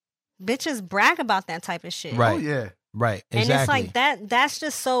 bitches brag about that type of shit. Right. Oh yeah. Right. Exactly. And it's like that's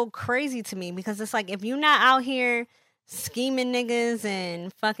just so crazy to me, because it's like, if you're not out here scheming niggas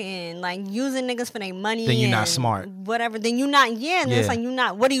and fucking like using niggas for their money, then you're not smart. Whatever. Then you're not. Yeah. And it's like, you're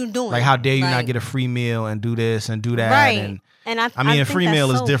not. What are you doing? Like, how dare you not get a free meal and do this and do that? Right. And I mean, a free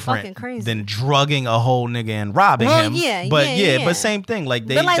meal is different than drugging a whole nigga and robbing him. Yeah, but same thing. Like,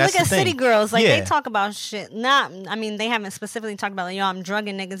 but like, that's look at the thing. City Girls. Like, they talk about shit. I mean, they haven't specifically talked about like, yo, I'm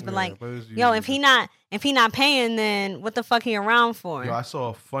drugging niggas, but like, yo, if he not paying, then what the fuck he around for? Yo, I saw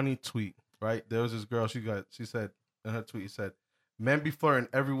a funny tweet. Right, there was this girl. She said in her tweet, said, "Men be flirting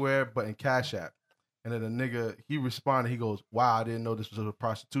everywhere, but in Cash App." And then a nigga, he responded, he goes, "Wow, I didn't know this was a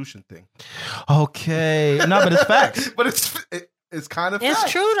prostitution thing." Okay. No, but it's facts. But it's kind of facts.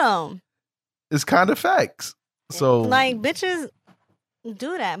 It's true though. It's kind of facts. So like, bitches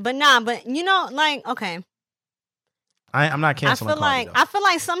do that. But you know, like, okay. I'm not canceling. I feel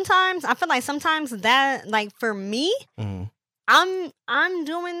like sometimes that, like, for me, I'm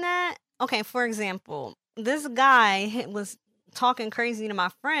doing that. Okay, for example, this guy was talking crazy to my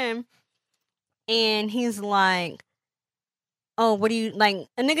friend, and he's like, "Oh, what do you like?"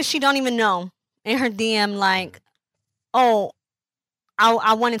 A nigga she don't even know in her DM, like, "Oh,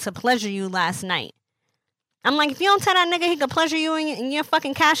 I wanted to pleasure you last night." I'm like, if you don't tell that nigga he could pleasure you in your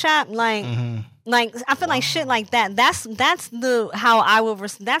fucking Cash App, like, like, I feel like shit like that. That's the how I will.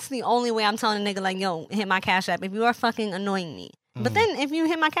 That's the only way I'm telling a nigga, like, yo, hit my Cash App if you are fucking annoying me. But then if you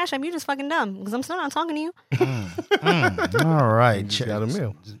hit my Cash App, you just fucking dumb, because I'm still not talking to you. All right, got a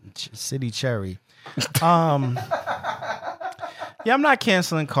meal. City Cherry. Yeah, I'm not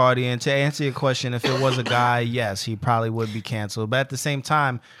canceling Cardi. And to answer your question, if it was a guy, yes, he probably would be canceled. But at the same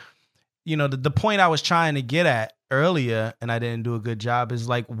time, you know, the point I was trying to get at earlier, and I didn't do a good job, is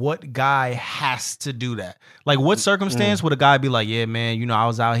like, what guy has to do that? Like, what circumstance would a guy be like, yeah, man, you know, I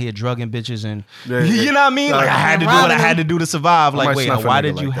was out here drugging bitches and you know what I mean? Like, I had to do what I had to do to survive. Like, wait, why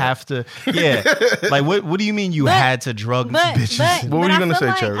did you have to? Yeah. Like, what do you mean you had to drug bitches? What were you gonna say,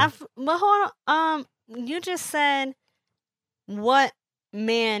 like, Cherry? But hold on. You just said what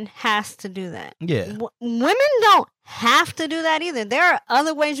man has to do that? Yeah. Women don't have to do that either. There are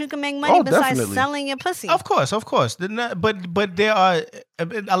other ways you can make money besides selling your pussy. Of course. But there are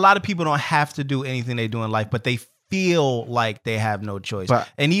a lot of people don't have to do anything they do in life, but they feel like they have no choice. But-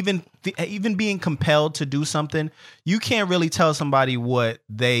 and even being compelled to do something, you can't really tell somebody what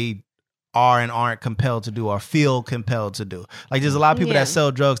they are and aren't compelled to do or feel compelled to do. Like there's a lot of people that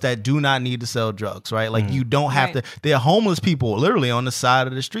sell drugs that do not need to sell drugs, right? Like you don't have to. There are homeless people literally on the side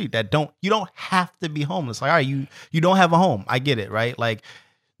of the street that you don't have to be homeless. Like, all right, you don't have a home. I get it, right? Like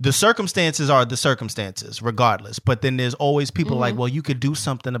the circumstances are the circumstances regardless. But then there's always people like, well, you could do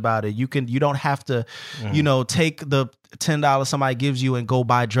something about it. You don't have to, take the $10 somebody gives you and go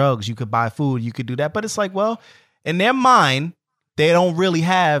buy drugs. You could buy food. You could do that. But it's like, well, in their mind, they don't really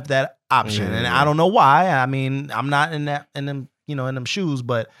have that option. And I don't know why. I mean, I'm not in them shoes,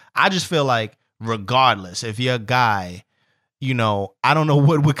 but I just feel like regardless, if you're a guy, I don't know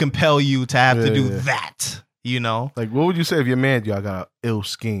what would compel you to have to do that, Like, what would you say if your man, y'all got an ill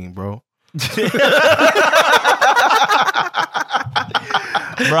scheme, bro? Bro,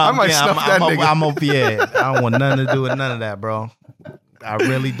 I might snuff that nigga. I don't want nothing to do with none of that, bro. I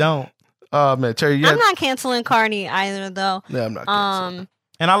really don't. Oh, man, Terry, I'm not canceling Cardi either, though. Yeah, I'm not canceling.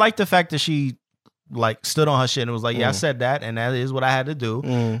 And I like the fact that she like stood on her shit and was like, yeah, I said that, and that is what I had to do.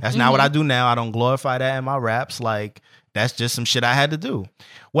 That's not what I do now. I don't glorify that in my raps. Like, that's just some shit I had to do.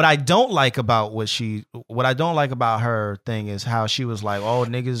 What I don't like about her thing is how she was like, oh,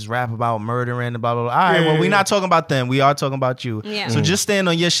 niggas rap about murdering and blah, blah, blah. All right, well, we're not talking about them. We are talking about you. Yeah. So just stand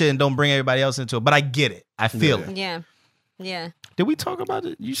on your shit and don't bring everybody else into it. But I get it. I feel it. Yeah. Did we talk about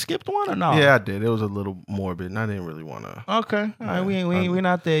it? You skipped one or no? Yeah, I did. It was a little morbid, and I didn't really want to. Okay. All right, we're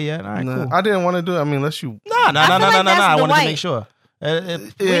not there yet. All right, cool. I didn't want to do it. I mean, unless you... No. I wanted to make sure. We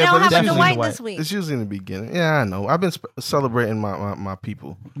don't have the white this week. It's usually in the beginning. Yeah, I know. I've been celebrating my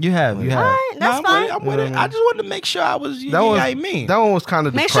people. You have. All right, that's fine. I'm with it. I just wanted to make sure I was. That one was kind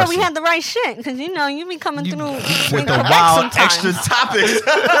of make depressing. sure we had the right shit, because you be coming through with the wild extra topics.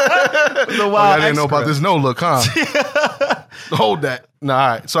 I didn't know about this no look, huh? Hold that. No, all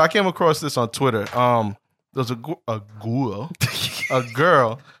right. So I came across this on Twitter. There's a girl.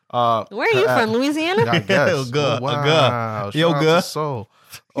 Where are you from, Louisiana? I guess. Good. Oh, wow. Yo, good.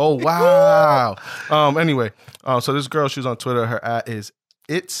 Oh, wow. Anyway, so this girl, she's on Twitter. Her @ is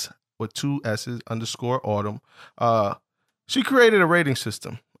it's with 2 S's _autumn. She created a rating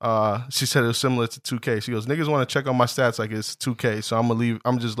system. She said it was similar to 2K. She goes, niggas want to check on my stats like it's 2K, so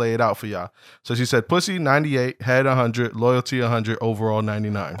I'm just lay it out for y'all. So she said, pussy 98, head 100, loyalty 100, overall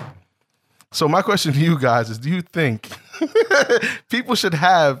 99. So my question to you guys is, do you think people should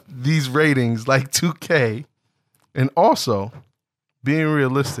have these ratings like 2K? And also, being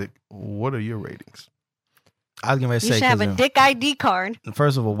realistic, what are your ratings? I was going to say, you should have a dick ID card.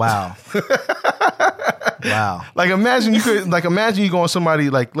 First of all, wow. Wow. Like imagine you go on somebody,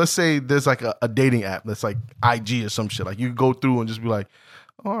 like, let's say there's like a dating app that's like IG or some shit. Like you go through and just be like,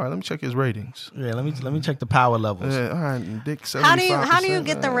 all right, let me check his ratings. Yeah, let me check the power levels. Yeah, all right, dick 75%. How do you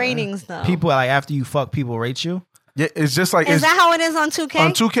get the ratings though? People like after you fuck, people rate you. Yeah, it's just like is that how it is on 2K?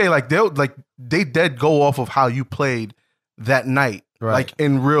 On 2K, like they dead go off of how you played that night, right, like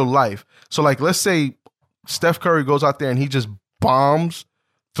in real life. So like let's say Steph Curry goes out there and he just bombs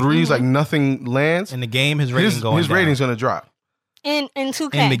threes, like nothing lands. In the game, his rating's gonna drop. In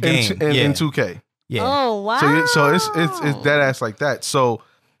 2K. In the game. In 2K. Yeah. Oh wow. So it's dead ass like that. So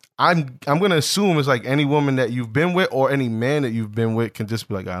I'm gonna assume it's like any woman that you've been with or any man that you've been with can just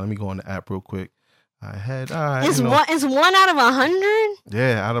be like, all right, let me go on the app real quick. Is 1 out of 100?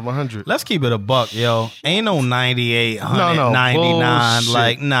 Yeah, out of 100. Let's keep it a buck, yo. Ain't no 98, 199. Bullshit.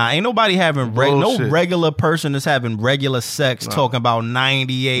 Like, nah, ain't nobody having no regular person that's having regular sex talking about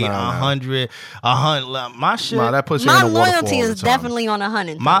 98, 100, 100. My shit. Nah, that puts you my in the loyalty is definitely on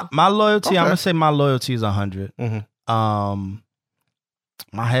 100. My loyalty, okay. I'm gonna say my loyalty is 100. Mm-hmm.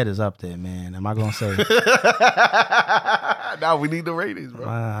 My head is up there, man. Am I gonna say? Now we need the ratings, bro.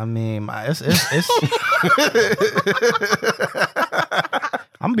 I mean, it's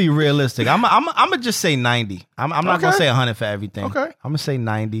I'm gonna be realistic. I'm gonna just say 90. I'm not gonna say 100 for everything. Okay. I'm gonna say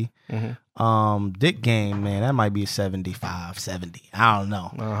 90. Mm-hmm. Dick game, man, that might be 75, 70. I don't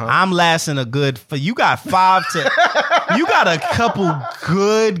know. I'm lasting a good. You got 5 to. You got a couple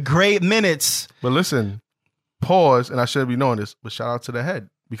good, great minutes. But listen. Pause, and I shouldn't be knowing this, but shout out to the head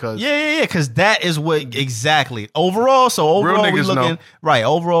because because that is what exactly overall. So overall, we looking right.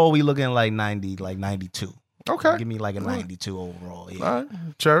 Overall, we looking like 90, like 92. Okay, give me like a 92 overall. Yeah. All right,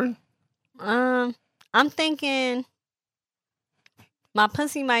 Cherry. I'm thinking my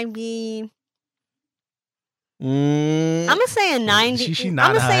pussy might be. I'm gonna say a 90. She I'm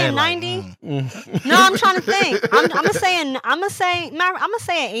gonna say a 90. Like, No, I'm trying to think. I'm gonna say an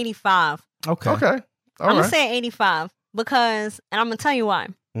 85. Okay. I'm going to say 85 because, and I'm going to tell you why.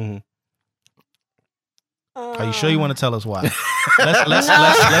 Mm-hmm. Are you sure you want to tell us why?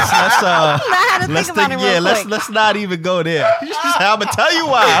 Let's not even go there. I'm gonna tell you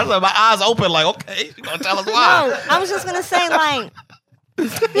why. I was like, my eyes open, like, okay, you gonna tell us why? No, I was just gonna say, like,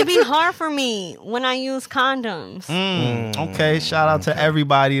 it'd be hard for me when I use condoms. Okay, shout out to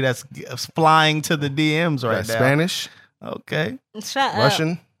everybody that's flying to the DMs right now. Spanish? Okay. Shut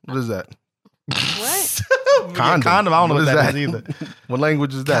Russian? What is that? What? Condom. Condom. I don't know what that is either. What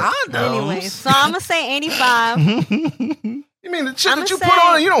language is that? Condoms. Anyway, so I'm gonna say 85. You mean the shit I'ma that you say- put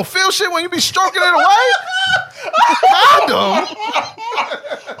on and you don't feel shit when you be stroking it away? Condom?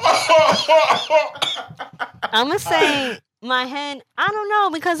 I'm gonna say my head. I don't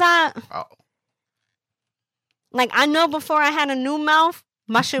know because I know before I had a new mouth,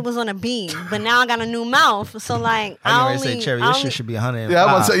 my shit was on a B, but now I got a new mouth. So like, I say, Cherry, your shit should be 105. Yeah, I'm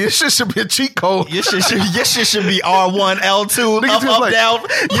about to say, your shit should be a cheat code. Your shit should be R1, L2, Niggas just up, like- down.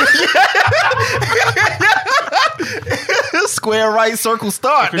 Square right, circle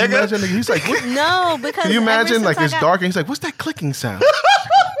start, Can you nigga. imagine, nigga? He's like, what? no because Can you ever imagine, since like, I it's got- dark and he's like, what's that clicking sound?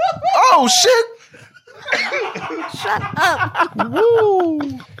 Oh, shit. Shut up. Woo.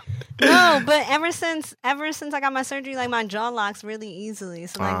 No, but ever since I got my surgery, like my jaw locks really easily.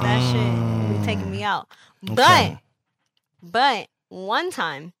 So like that shit be taking me out. Okay. But one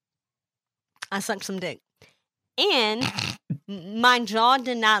time I sucked some dick. And my jaw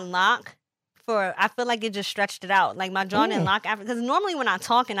did not lock I feel like it just stretched it out. Like my jaw didn't lock after, because normally when I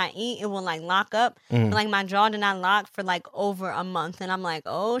talk and I eat, it will like lock up. But like my jaw did not lock for like over a month. And I'm like,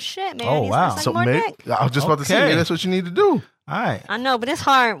 oh shit, man. I need to start sucking more dick. I was just about to say, maybe that's what you need to do. All right. I know, but it's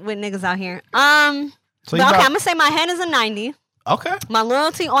hard with niggas out here. So I'm gonna say my head is a 90. Okay. My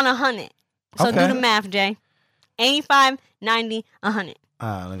loyalty on 100. So Okay. do the math, Jay. 85, 90, 100.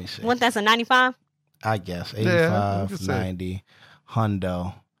 Let me see. What, that's a 95? I guess. Yeah, 85, 90,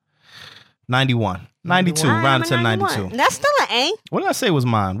 hundo. 91. 92. I'm Round a to 91. 92. That's still an A. What did I say was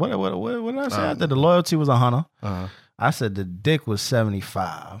mine? What did I say? I said the loyalty was 100. Uh-huh. I said the dick was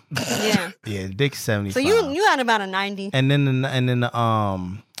 75. Yeah. Yeah, dick 75. So you had about a 90. And then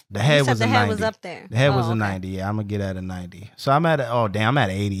the head You said was the a head 90. was up there. The head was Oh, a okay. 90. Yeah, I'm gonna get at a 90. So I'm at I'm at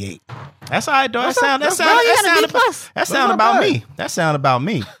 88. That's all right, though. That sound Bro, you had a B plus. That sound not about bad. me. That sound about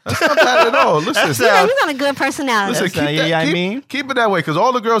me. That's not bad at all. Listen, That's You got a good personality. listen, That's keep, yeah, I mean. keep it that way, because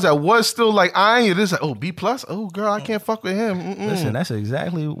all the girls that was still like eyeing you, this like, oh, B plus, oh girl, I can't fuck with him. Listen, that's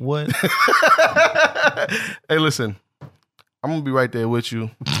exactly what. Hey, listen, I'm gonna be right there with you.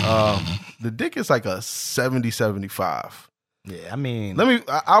 The dick is like a 70, 75. Yeah, I mean.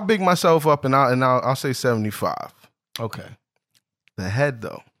 I'll big myself up and I'll say 75. Okay. The head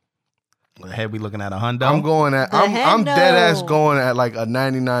though, The head we looking at a hundo. I'm going at The I'm head, dead ass though. going at like a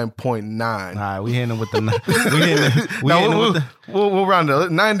 99.9. All right, we hitting with the. We'll round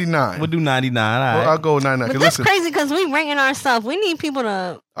it 99. We'll do 99. All right. I'll go 99. But 'Cause that's listen, crazy because we ranking ourselves. We need people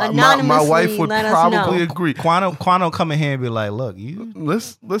to my anonymously wife would let us probably know. agree. Quano come in here and be like, look, you.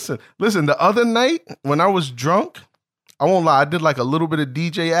 Listen. The other night when I was drunk, I won't lie, I did like a little bit of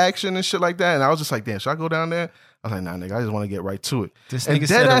DJ action and shit like that, and I was just like, damn, should I go down there? I was like, nah, nigga, I just want to get right to it. This And nigga dead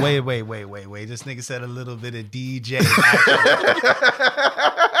said, ass- wait. This nigga said a little bit of DJ.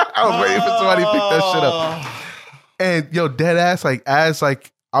 I was waiting for somebody to pick that shit up. And yo, dead ass, like as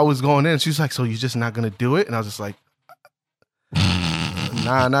like I was going in, she's like, so you just not gonna do it? And I was just like,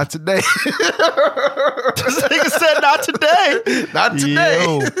 nah, not today. This nigga said not today. Not today.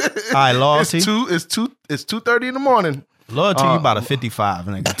 Yo. All right, loyalty. It's 2:30 in the morning. Loyalty, you about a 55,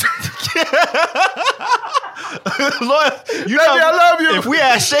 nigga. Baby, I love you. If we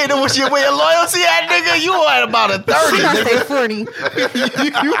ask Shayna where your loyalty at, nigga, you at about a 30, She gonna nigga. say 40.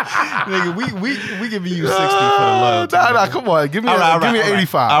 Nigga, we giving you 60 for the loyalty. Nah, come on. Give me All right, give me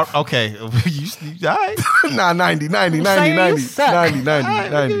 85. Okay. You, all right. Nah, 90. So you suck.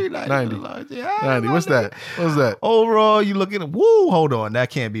 90. What's that? Overall, you look at it. Woo, hold on. That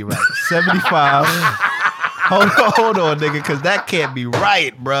can't be right. 75. Hold on, nigga, because that can't be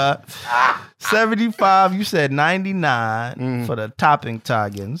right, bruh. 75, you said 99 for the topping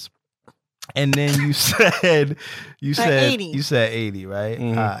toggins. And then you said 80. You said 80, right?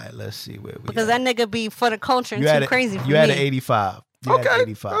 All right, let's see where we Because at. that nigga be for the culture and You had too it- crazy for You had me. an 85. You had Okay,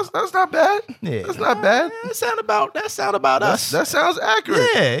 85. that's not bad. Yeah. That's not bad. That sound about us. That sounds accurate.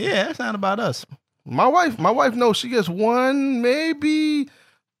 Yeah, that sound about us. My wife knows she gets 1, maybe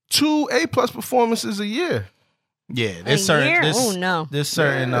 2 A+ performances a year. Yeah, A there's certain. year? There's, Oh, no. There's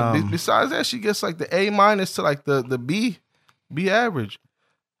certain. Besides that, she gets like the A- to like the B average.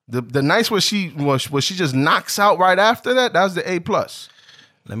 The nights where she just knocks out right after that's the A+.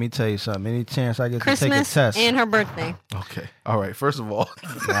 Let me tell you something. Any chance I get to take a Christmas test? and her birthday. Okay. All right. First of all,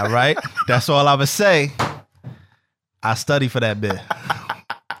 All right. That's all I would say. I study for that bit.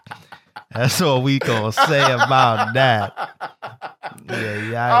 That's all we gonna say about that.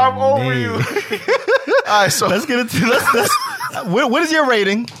 Yeah, I'm over you. All right, so let's get into what is your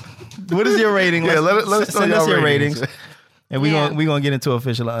rating? What is your rating? Yeah, let's send us your ratings. And Yeah. we gonna get into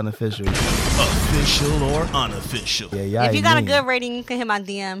official or unofficial. Official or unofficial? Yeah. If you got a good rating, you can hit my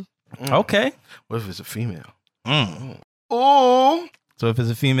DM. Okay. What if it's a female? Oh. So if it's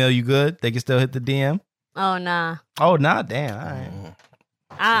a female, you good? They can still hit the DM. Oh nah. Oh nah, damn. All right.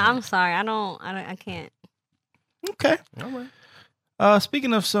 I'm sorry. I can't. Okay. All right.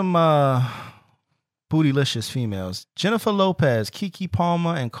 Speaking of some bootylicious females, Jennifer Lopez, Keke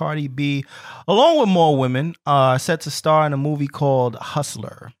Palmer, and Cardi B, along with more women, are set to star in a movie called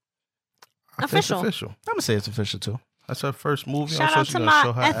Hustler. I think it's Official. official. I'm gonna say it's official too. That's her first movie. Shout I'm out sure to she's gonna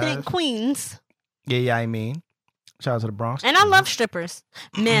show my her ethnic ass. queens. Yeah, I mean. Shout out to the Bronx. And I love strippers.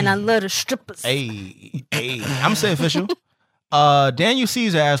 Man, I love the strippers. Hey. I'm gonna say official. Daniel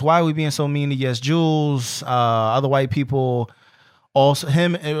Caesar asked, why are we being so mean to Yes Jules? Other white people also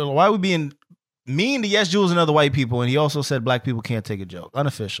why are we being mean to Yes Jules and other white people? And he also said black people can't take a joke.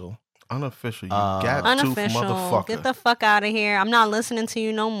 Unofficial. Unofficial. You gap tooth Unofficial. motherfucker. Get the fuck out of here. I'm not listening to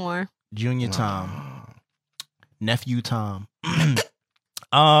you no more. Junior Tom. Nephew Tom.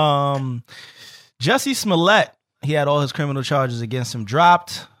 Jussie Smollett. He had all his criminal charges against him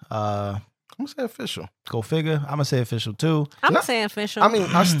dropped. I'm gonna say official. Go figure. I'm gonna say official too. I'm gonna say official. I mean,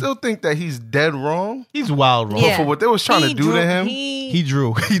 I still think that he's dead wrong. He's wild wrong. Yeah. For what they was trying to do to him. He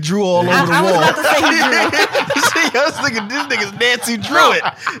drew. He drew all over the I was wall. about to say he drew. See, I was thinking this nigga's Nancy drew it.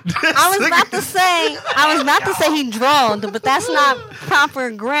 I was about to say he drawed, but that's not proper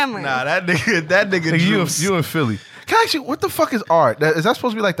grammar. Nah, that nigga drew. You in Philly. Can I actually, what the fuck is art? Is that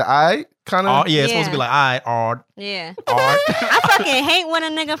supposed to be like the eye kind of? Yeah, it's supposed to be like, all right, art. Yeah. Art. I fucking hate when a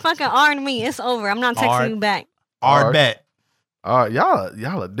nigga fucking R me. It's over. I'm not texting Art. you back. Art bet.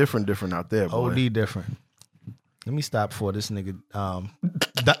 Y'all are different out there, boy. OD different. Let me stop for this nigga.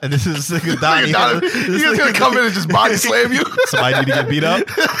 This is nigga Donnie. He's gonna come in and just body slam you. Somebody need to get beat up.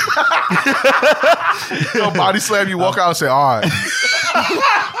 He'll body slam you, walk out and say, all right.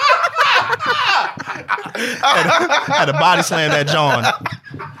 Had to body slam that John.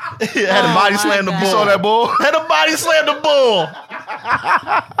 Had to body slam the bull. You saw that bull? Had to body slam the bull.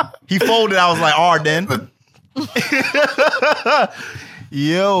 He folded. I was like, then.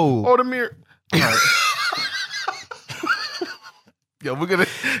 Yo. Oh, the mirror. All right. Yo, we're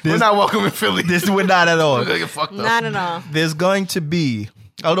not welcome in Philly. We're not at all. We're gonna get fucked up. Not at all. There's going to be.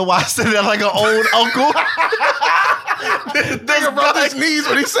 I don't know why I said that like an old uncle. Nigga broke his knees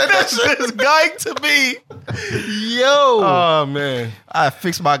when he said that shit. There's going to be. Yo. Oh, man. I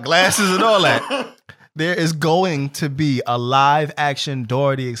fixed my glasses and all that. There is going to be a live action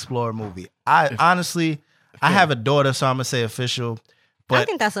Dora the Explorer movie. I have a daughter, so I'm gonna say official. But I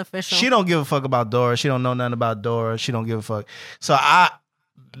think that's official. she don't give a fuck about Dora. She don't know nothing about Dora. She don't give a fuck. So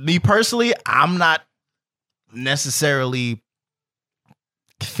me personally, I'm not necessarily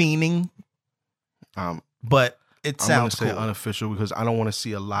fiending. But it I'm sounds gonna say cool. unofficial because I don't want to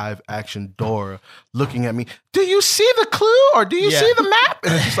see a live action Dora looking at me. Do you see the clue or do you see the map?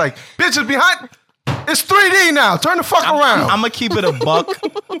 And it's just like, bitch, it's behind. It's 3D now. Turn the fuck around. I'm gonna keep it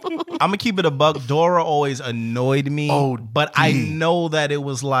a buck. Dora always annoyed me. But I know that it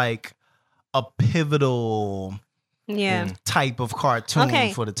was like a pivotal type of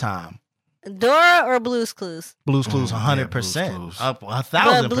cartoon for the time. Dora or Blue's Clues? Blue's Clues, 100%, up 1,000%.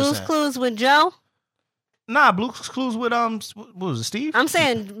 But Blue's Clues with Joe? Nah, Blue's Clues with what was it, Steve? I'm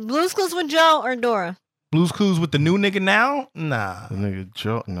saying Blue's Clues with Joe or Dora. Blue's Clues with the new nigga now? Nah. The nigga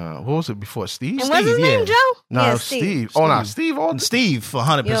Joe. Nah. What was it before? Steve? And what's his name, Joe? Nah, Yeah, Steve. Oh, nah, Steve. Steve for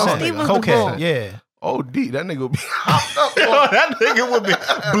 100%. Yo, Steve was the bull. Cocaine, yeah. OD, that nigga would be hopped up. That nigga would be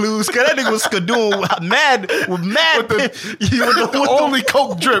blues. Cause that nigga was doing mad with the only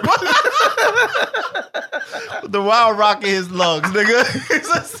coke drip. The wild rock in his lungs, nigga.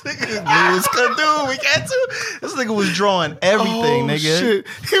 Blues Skadoo, we can't do. This nigga was drawing everything, nigga. Shit.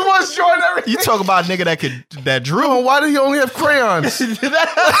 He was drawing everything. You talk about a nigga that drew. Bro, why did he only have crayons? Like,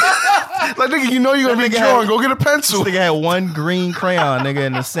 nigga, you know you're gonna be drawing. Go get a pencil. This nigga had one green crayon, nigga,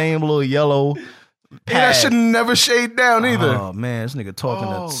 and the same little yellow pad. And that should never shade down either. Oh man, this nigga talking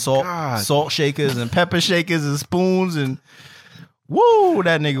to salt shakers and pepper shakers and spoons and woo,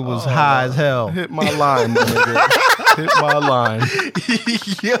 that nigga was high as hell. Hit my line, my nigga. Hit my line.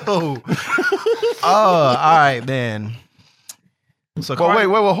 Yo. All right, man. So well, wait,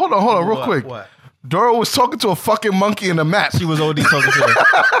 hold on, real quick. What? Dora was talking to a fucking monkey in a map. She was OD talking to her.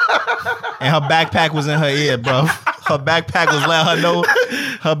 And her backpack was in her ear, bro. Her backpack was letting her know.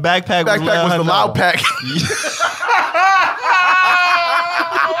 Her backpack was letting her the know. loud pack.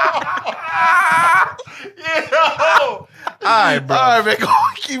 All right, bro. All right, man. Go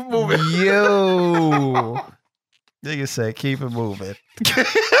on, keep moving. Yo. Nigga said, keep it moving.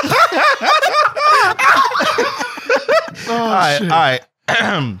 All right.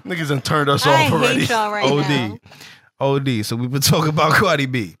 Niggas done turned us I off already. hate y'all right now. OD. So we've been talking about Cardi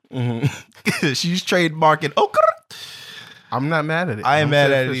B. Mm-hmm. She's trademarking. I'm not mad at it. I ain't I'm mad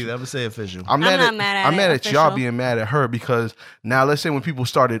saying at it official. either. I'm gonna say official. I'm not mad at I'm it, mad at y'all official. being mad at her because now let's say when people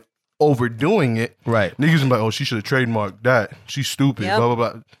started overdoing it, Right. niggas be like, oh, she should have trademarked that. She's stupid. Yep. Blah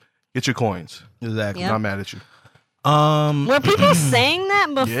blah blah. Get your coins. Exactly. Yep. I'm not mad at you. Were people saying that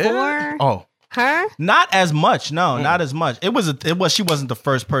before Yeah. Oh, her? Not as much. No, not as much. It was. She wasn't the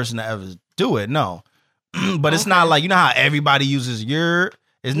first person to ever do it. No, but it's not like, you know how everybody uses your.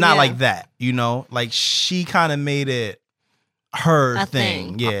 It's not like that. You know, like she kind of made it her A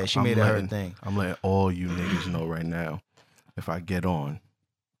thing. thing. Yeah, she made it her thing. I'm letting all you niggas know right now. If I get on,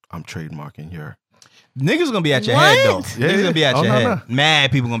 I'm trademarking your. Niggas gonna be at your What? head though. Yeah, Niggas gonna be at yeah. your Oh, head. no.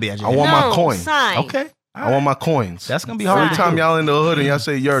 Mad people gonna be at your I head. want my coin. Sign. Okay. I want my coins. That's gonna be hard. Every to time do. y'all in the hood and y'all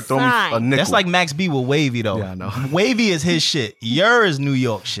say "yer," throw me a Sign. nickel. That's like Max B with Wavy though. Yeah, I know. Wavy is his shit. Your is New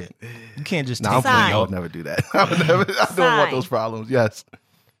York shit. You can't just Nah, I'm take playing. Sign. I would never do that. I don't want those problems. Yes.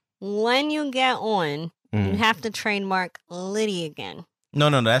 When you get on, Mm. you have to trademark Liddy again. No,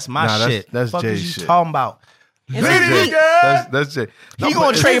 that's my Nah, that's- shit. that's Fuck Jay's is you shit. talking about? It's That's his Jay. beat. That's Jay. No, He but gonna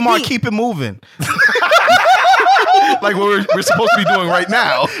it's trademark beat. keep it moving. like what we're supposed to be doing right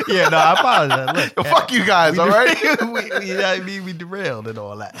now. Yeah, no, I apologize. Look, Fuck you guys, all right? we derailed and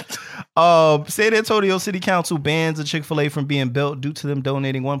all that. San Antonio City Council bans a Chick-fil-A from being built due to them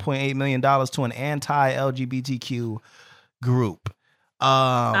donating $1.8 million to an anti-LGBTQ group.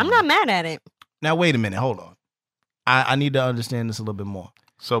 I'm not mad at it. Now, wait a minute. Hold on. I need to understand this a little bit more.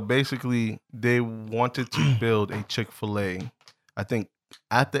 So basically, they wanted to build a Chick-fil-A, I think,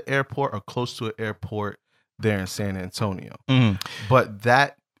 at the airport or close to an airport there in San Antonio. But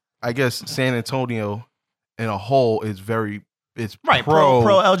that, I guess, San Antonio in a whole is very, it's Right, pro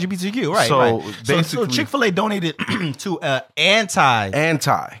pro LGBTQ. Right, So right. So basically- Chick-fil-A donated to anti.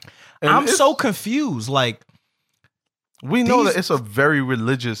 anti. And I'm it's- so confused. Like, we know these- that it's a very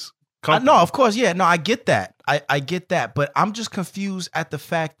religious company. no, of course, yeah. No, I get that. I get that. But I'm just confused at the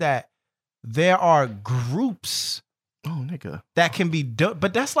fact that there are groups Oh, nigga. that can be done.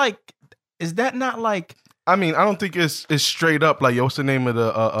 But that's like, is that not like, I mean, I don't think it's straight up like, yo, what's the name of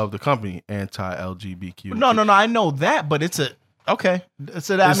the company? Anti-LGBTQ. no. I know that, but it's okay.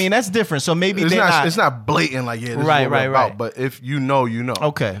 So that, I mean, that's different. So maybe It's they're not. It's not blatant like, yeah, this Right, is what we're right, about. right. But if you know, you know.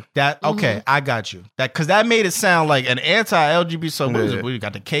 Okay, I got you. That because that made it sound like an anti-LGBT. So what is Yeah. it? We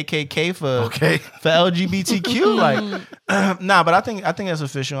got the KKK for Okay. for LGBTQ. Like, nah, but I think that's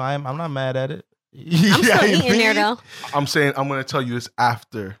official. I'm not mad at it. I'm still eating there though. I'm saying I'm going to tell you this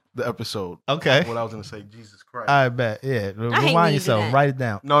after the episode. Okay, What I was going to say, Jesus Christ. I bet. Yeah, hate when remind you yourself. do that. Write it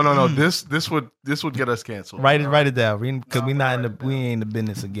down. No. This would get us canceled. Write it down. Because No, we I'm not gonna in the write it we ain't in the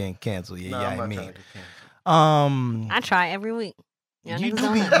business of getting canceled. Yeah, No, yeah. I'm I not mean, trying to get canceled. I try every week. Y'all you niggas do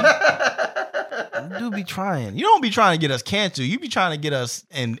don't be know. you do be trying. You don't be trying to get us canceled. You be trying to get us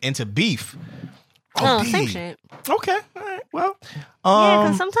into beef. No, same shit. Okay, all right. Well,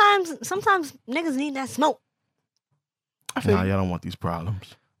 Yeah, because sometimes niggas need that smoke. Nah, y'all don't want these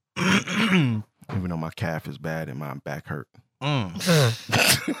problems. Even though my calf is bad and my back hurt. All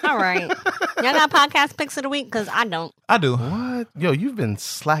right. Y'all got podcast picks of the week? Because I don't. I do. What? Yo, you've been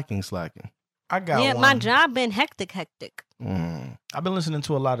slacking. I got Yeah, one. my job been hectic. Mm. I've been listening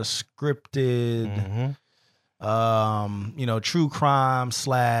to a lot of scripted, Mhm. true crime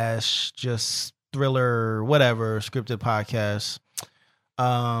 / just thriller, whatever, scripted podcasts.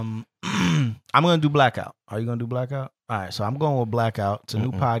 I'm gonna do Blackout. Are you gonna do Blackout? All right, so I'm going with Blackout. It's a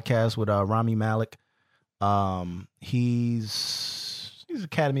new podcast with Rami Malek. He's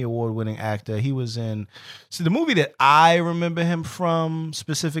Academy Award winning actor. He was in the movie that I remember him from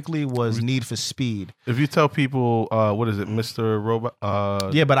specifically was Need for Speed. If you tell people, what is it, Mr. Robot?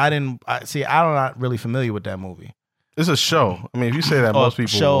 Yeah, but I'm not really familiar with that movie. It's a show. I mean, if you say that, most people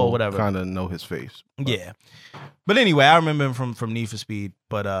show or will whatever. kind of know his face. Yeah. But anyway, I remember him from Need for Speed.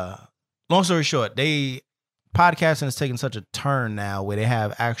 But long story short, podcasting is taking such a turn now where they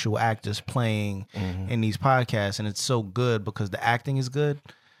have actual actors playing in these podcasts, and it's so good because the acting is good.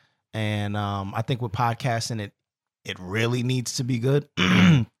 And I think with podcasting, it really needs to be good.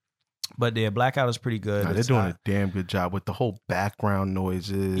 But yeah, Blackout is pretty good. Nah, they're doing a damn good job with the whole background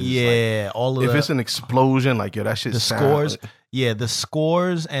noises. Yeah, all of if it's an explosion, like, yo, that shit the sounds. scores. Yeah, the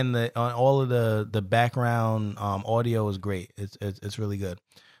scores and all of the background audio is great. It's really good.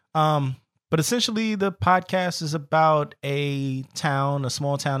 But essentially, the podcast is about a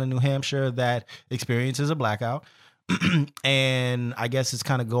small town in New Hampshire that experiences a blackout. And I guess it's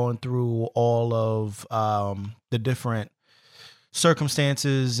kind of going through all of the different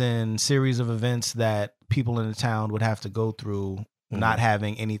circumstances and series of events that people in the town would have to go through, not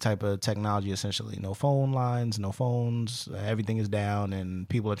having any type of technology, essentially. No phone lines, no phones, everything is down, and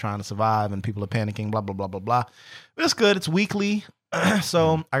people are trying to survive, and people are panicking, blah, blah, blah, blah, blah. But it's good. It's weekly.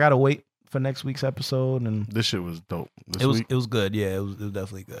 So I got to wait for next week's episode. And this shit was dope. It was good. Yeah, it was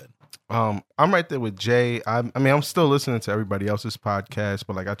definitely good. I'm right there with Jay. I mean, I'm still listening to everybody else's podcast,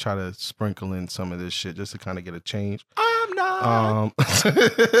 but like I try to sprinkle in some of this shit just to kind of get a change. I'm not.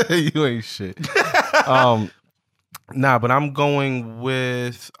 You ain't shit. Nah, but I'm going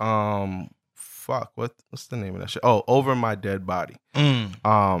with what's the name of that shit? Oh, Over My Dead Body.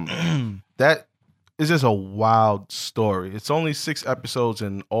 That is just a wild story. It's only 6 episodes,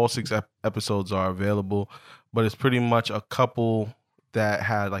 and all 6 episodes are available, but it's pretty much a couple that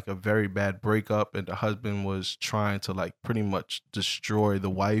had like a very bad breakup, and the husband was trying to like pretty much destroy the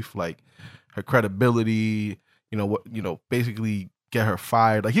wife, like her credibility, basically get her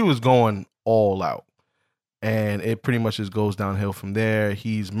fired. Like he was going all out, and it pretty much just goes downhill from there.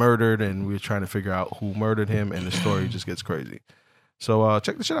 He's murdered, and we're trying to figure out who murdered him, and the story just gets crazy. So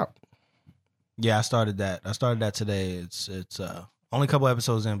check the shit out. Yeah, I started that today. It's only a couple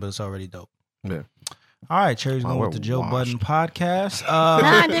episodes in, but it's already dope. Yeah. All right, Cherry's going with the Joe Budden podcast.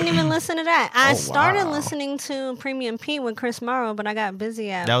 I didn't even listen to that. I started listening to Premium Pete with Chris Morrow, but I got busy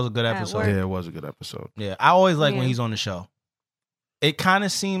that was a good episode. Yeah, it was a good episode. Yeah, I always like when he's on the show. It kind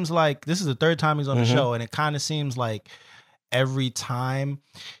of seems like this is the 3rd time he's on the show, and it kind of seems like every time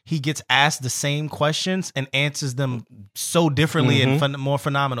he gets asked the same questions and answers them so differently and more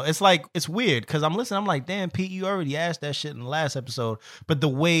phenomenal. It's like, it's weird because I'm listening. I'm like, damn, Pete, you already asked that shit in the last episode. But the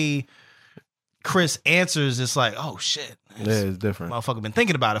way Chris answers, it's like, oh shit. It's different. Motherfucker been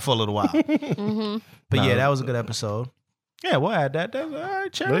thinking about it for a little while. But yeah, that was a good episode. Yeah, we'll add that. All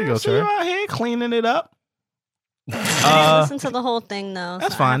right, Cherry. There you go, see you out here cleaning it up. I didn't listen to the whole thing though.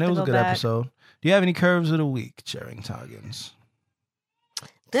 That's fine. It was a good episode. Do you have any curves of the week, Cherry Toggins?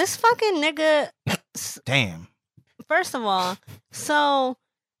 This fucking nigga. Damn. First of all, so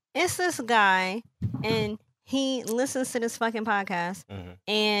it's this guy, and he listens to this fucking podcast,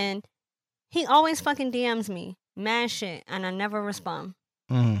 and he always fucking DMs me mad shit, and I never respond.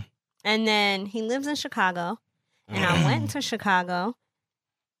 And then he lives in Chicago, and I went to Chicago,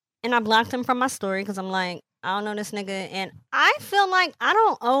 and I blocked him from my story because I'm like, I don't know this nigga, and I feel like I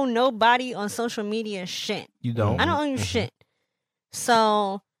don't owe nobody on social media shit. You don't? I don't owe you shit.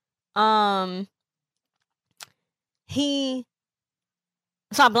 So, so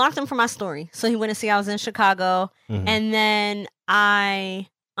I blocked him from my story, so he wouldn't see I was in Chicago, and then I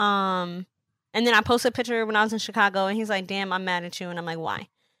posted a picture when I was in Chicago, and he's like, "Damn, I'm mad at you," and I'm like, "Why?"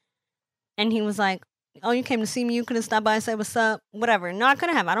 And he was like, "Oh, you came to see me. You could have stopped by and said what's up, whatever." No, I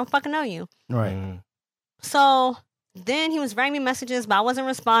couldn't have. I don't fucking know you. Right. So then he was writing me messages, but I wasn't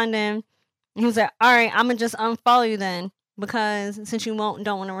responding. He was like, "All right, I'm gonna just unfollow you then, because since you don't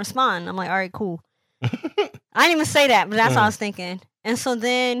want to respond." I'm like, "All right, cool." I didn't even say that, but that's what I was thinking. And so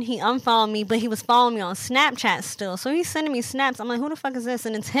then he unfollowed me, but he was following me on Snapchat still. So he's sending me snaps. I'm like, who the fuck is this?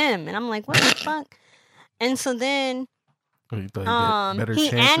 And it's him. And I'm like, what the fuck? And so then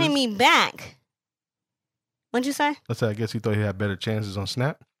he added me back. What'd you say? I said, I guess he thought he had better chances on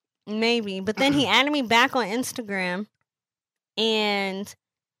Snap. Maybe. But then he added me back on Instagram, and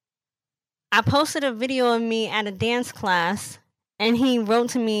I posted a video of me at a dance class, and he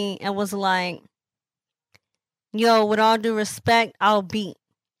wrote to me and was like, "Yo, with all due respect, I'll beat."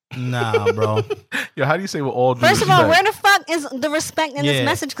 Nah, bro. Yo, how do you say with all due respect? First of all, where the fuck is the respect in this Yeah.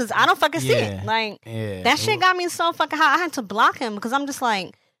 message? Because I don't fucking see it. Like, that shit got me so fucking hot. I had to block him because I'm just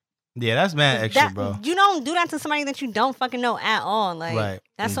like, Yeah, that's mad extra, bro. you don't do that to somebody that you don't fucking know at all. Like, Right.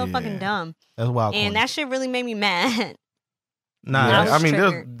 that's so fucking dumb. That's wild. And that shit really made me mad. Nah, Yeah, was I mean,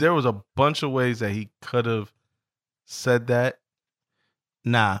 triggered. there was a bunch of ways that he could have said that.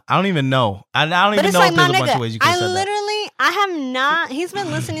 nah, I don't even know. I don't But even it's know like, if my there's a bunch of nigga, ways you can say that. I have not, he's been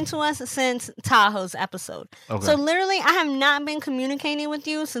listening to us since Tahoe's episode. Okay. So literally, I have not been communicating with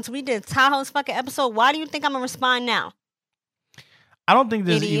you since we did Tahoe's fucking episode. Why do you think I'm gonna respond now? I don't think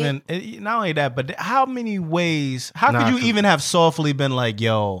there's Idiot. even, not only that, but how many ways, how Nah, could you 'cause- even have softly been like,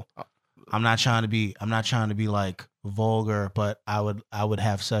 yo, I'm not trying to be like vulgar, but I would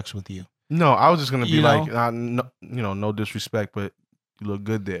have sex with you. No, I was just gonna be You like, know? no disrespect, but you look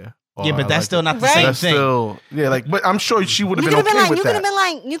good there. Or, Yeah, but I that's like still it. not the Right. same That's thing. still, yeah, like, but I'm sure she would have You been could have okay been like, with you could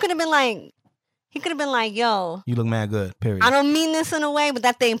that. have been like, He could have been like, yo, You look mad good, period. I don't mean this in a way, but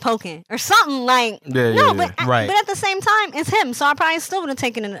that thing poking. Or something like, Yeah, no, yeah, but, yeah. Right. but at the same time, it's him. So I probably still would have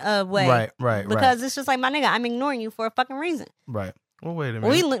taken it away. Right. Because it's just like, my nigga, I'm ignoring you for a fucking reason. Right. Well, wait a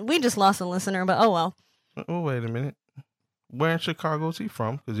minute. We just lost a listener, but oh well. Well, wait a minute. Where in Chicago is he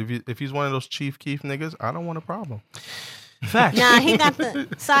from? Because if he's one of those Chief Keef niggas, I don't want a problem. Facts. Nah, he got the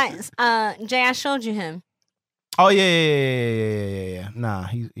size. Jay, I showed you him. Oh yeah. Nah,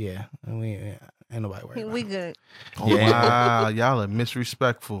 ain't nobody worried. We good. Oh, Yeah. wow. Y'all are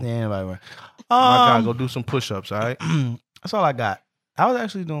disrespectful. Yeah, ain't nobody worried. My God, go do some push-ups, all right? That's all I got. I was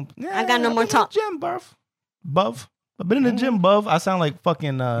actually doing. Yeah, I got no more talk. Gym, Buff. I've been in the gym, Bub. I sound like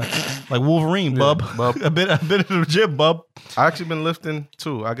fucking like Wolverine, Bub. Bub. I've been in the gym, Bub. I actually been lifting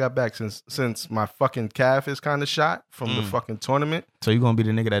too. I got back since my fucking calf is kind of shot from the fucking tournament. So you gonna be the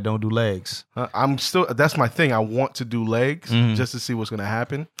nigga that don't do legs, I'm still. That's my thing. I want to do legs just to see what's gonna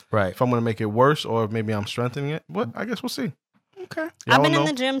happen. right? If I'm gonna make it worse or maybe I'm strengthening it. But I guess we'll see. Okay. Y'all I've been know? in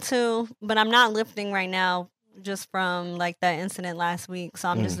the gym too, but I'm not lifting right now just from like that incident last week. So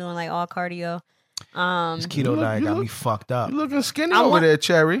I'm just doing like all cardio. This keto look- diet you got look- me fucked up. You looking skinny I over want- there,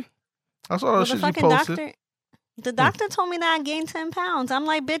 Cherry. I saw Well, those the shit you fucking posted. doctor told me that I gained 10 pounds. I'm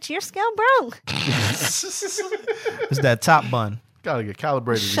like, bitch, your scale broke. It's that top bun. Gotta get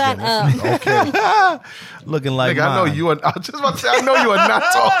calibrated Shut again. up. Okay. Looking like Nigga, I know mine. you are. I was just about to say, I know you are not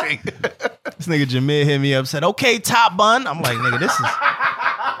talking. This nigga Jameer hit me up, said, "Okay, top bun." I'm like, nigga,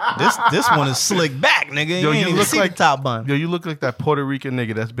 this one is slick back, nigga. Yo, you ain't you even look see like- the top bun. Yo, you look like that Puerto Rican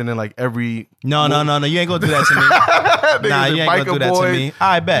nigga that's been in like every. No. You ain't gonna do that to me. Niggas Nah, in you ain't gonna Biker do that Boy. to me.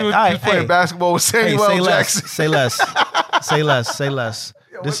 I bet. You was All right, playing hey. basketball with Hey, Samuel say less. Jackson. Say less. Say less.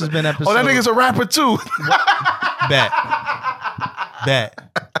 This has been episode. Oh, that nigga's a rapper too.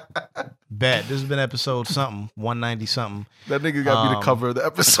 Bet. This has been episode something, 190 something. That nigga got to be the cover of the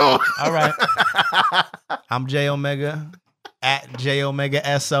episode. All right. I'm J Omega at J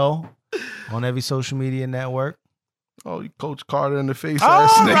Omega SO on every social media network. Oh, you Coach Carter in the face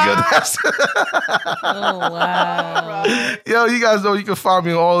ass nigga. That's Oh, wow. Yo, you guys know you can find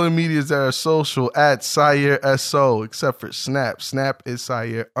me on all the medias that are social at Sire SO, except for Snap. Snap is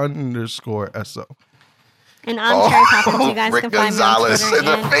Sire _SO. And I'm Cherry Poppins. You guys Rick can find me on Gonzalez Twitter. in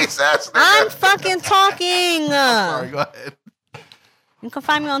the And face ass nigga. I'm fucking talking. Sorry, go ahead. You can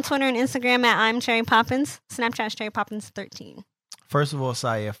find me on Twitter and Instagram at I'm Cherry Poppins. Snapchat is Cherry Poppins 13. First of all,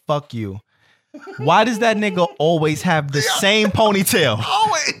 Saya, fuck you. Why does that nigga always have the same ponytail?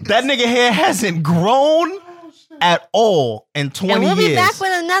 Always. That nigga hair hasn't grown at all in 20 And we'll years. be back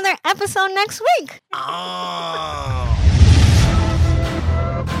with another episode next week. Oh.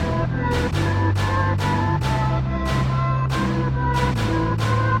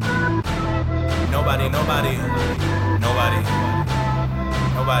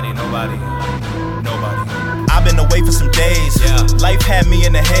 Nobody. I've been away for some days. Yeah. Life had me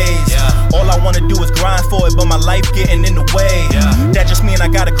in a haze. Yeah. All I wanna do is grind for it, but my life getting in the way. Yeah. That just mean I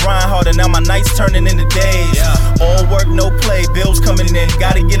gotta grind harder. Now my nights turning into days. Yeah. All work, no play. Bills coming in,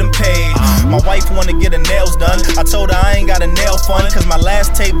 gotta get them paid. My wife wanna get her nails done. I told her I ain't got a nail fund, cause my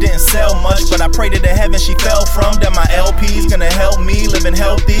last tape didn't sell much. But I prayed to the heaven she fell from. That my LP's gonna help me living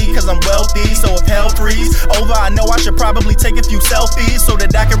healthy, cause I'm wealthy. So if hell freeze over, I know I should probably take a few selfies so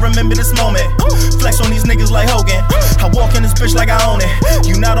that I can remember this moment. Flex on these niggas like Hogan. I walk in this bitch like I own it.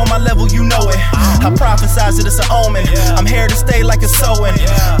 You not on my level, you know it. I prophesize it, it's an omen. I'm here to stay like it's sowing.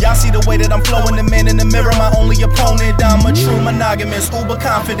 Y'all see the way that I'm flowing. The man in the mirror, my only opponent. I'm a true monogamous, uber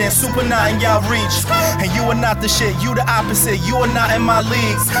confident, super not in y'all reach. And you are not the shit, you the opposite. You are not in my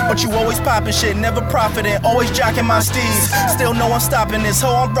league. But you always popping shit, never profiting, always jocking my steeds. Still know I'm stopping this, ho,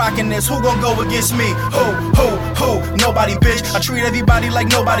 I'm rocking this. Who gon' go against me? Who? Nobody, bitch. I treat everybody like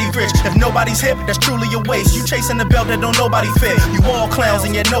nobody rich. If nobody's hip, that's truly a waste. You chasing the belt that don't nobody fit. You all clowns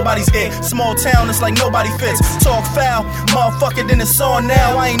and yet nobody's it. Small town, it's like nobody fits. Talk foul, motherfucker, then it's on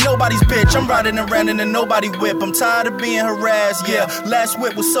now. I ain't nobody's bitch. I'm riding around in a nobody whip. I'm tired of being harassed, yeah. Last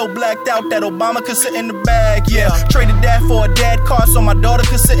whip was so blacked out that Obama could sit in the bag, yeah. Traded that for a dad car so my daughter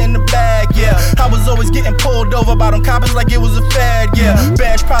could sit in the bag, yeah. I was always getting pulled over by them coppers like it was a fad, yeah.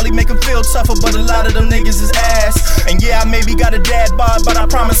 Badge probably make them feel tougher, but a lot of them niggas is ass. And yeah, I maybe got a dad bod, but I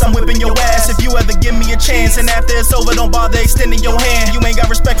promise I'm whipping your ass if you ever give me a chance. And after it's over, don't bother extending your hand. You ain't got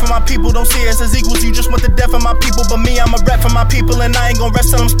respect for my people, don't see us as equals. You just want the death of my people, but me, I'm a rep for my people. And I ain't gon'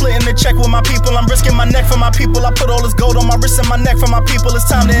 rest till I'm splitting the check with my people. I'm risking my neck for my people. I put all this gold on my wrist and my neck for my people. It's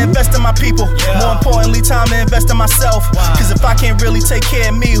time to invest in my people. More importantly, time to invest in myself. Cause if I can't really take care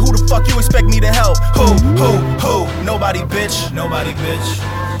of me, who the fuck you expect me to help? Who? Nobody, bitch. Nobody, bitch.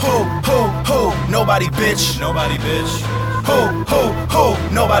 Who? Nobody, bitch. Nobody, bitch.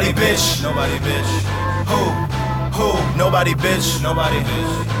 Who, nobody, bitch. Nobody, bitch. Who, nobody, bitch. Nobody,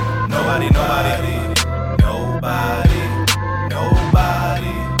 bitch. Nobody.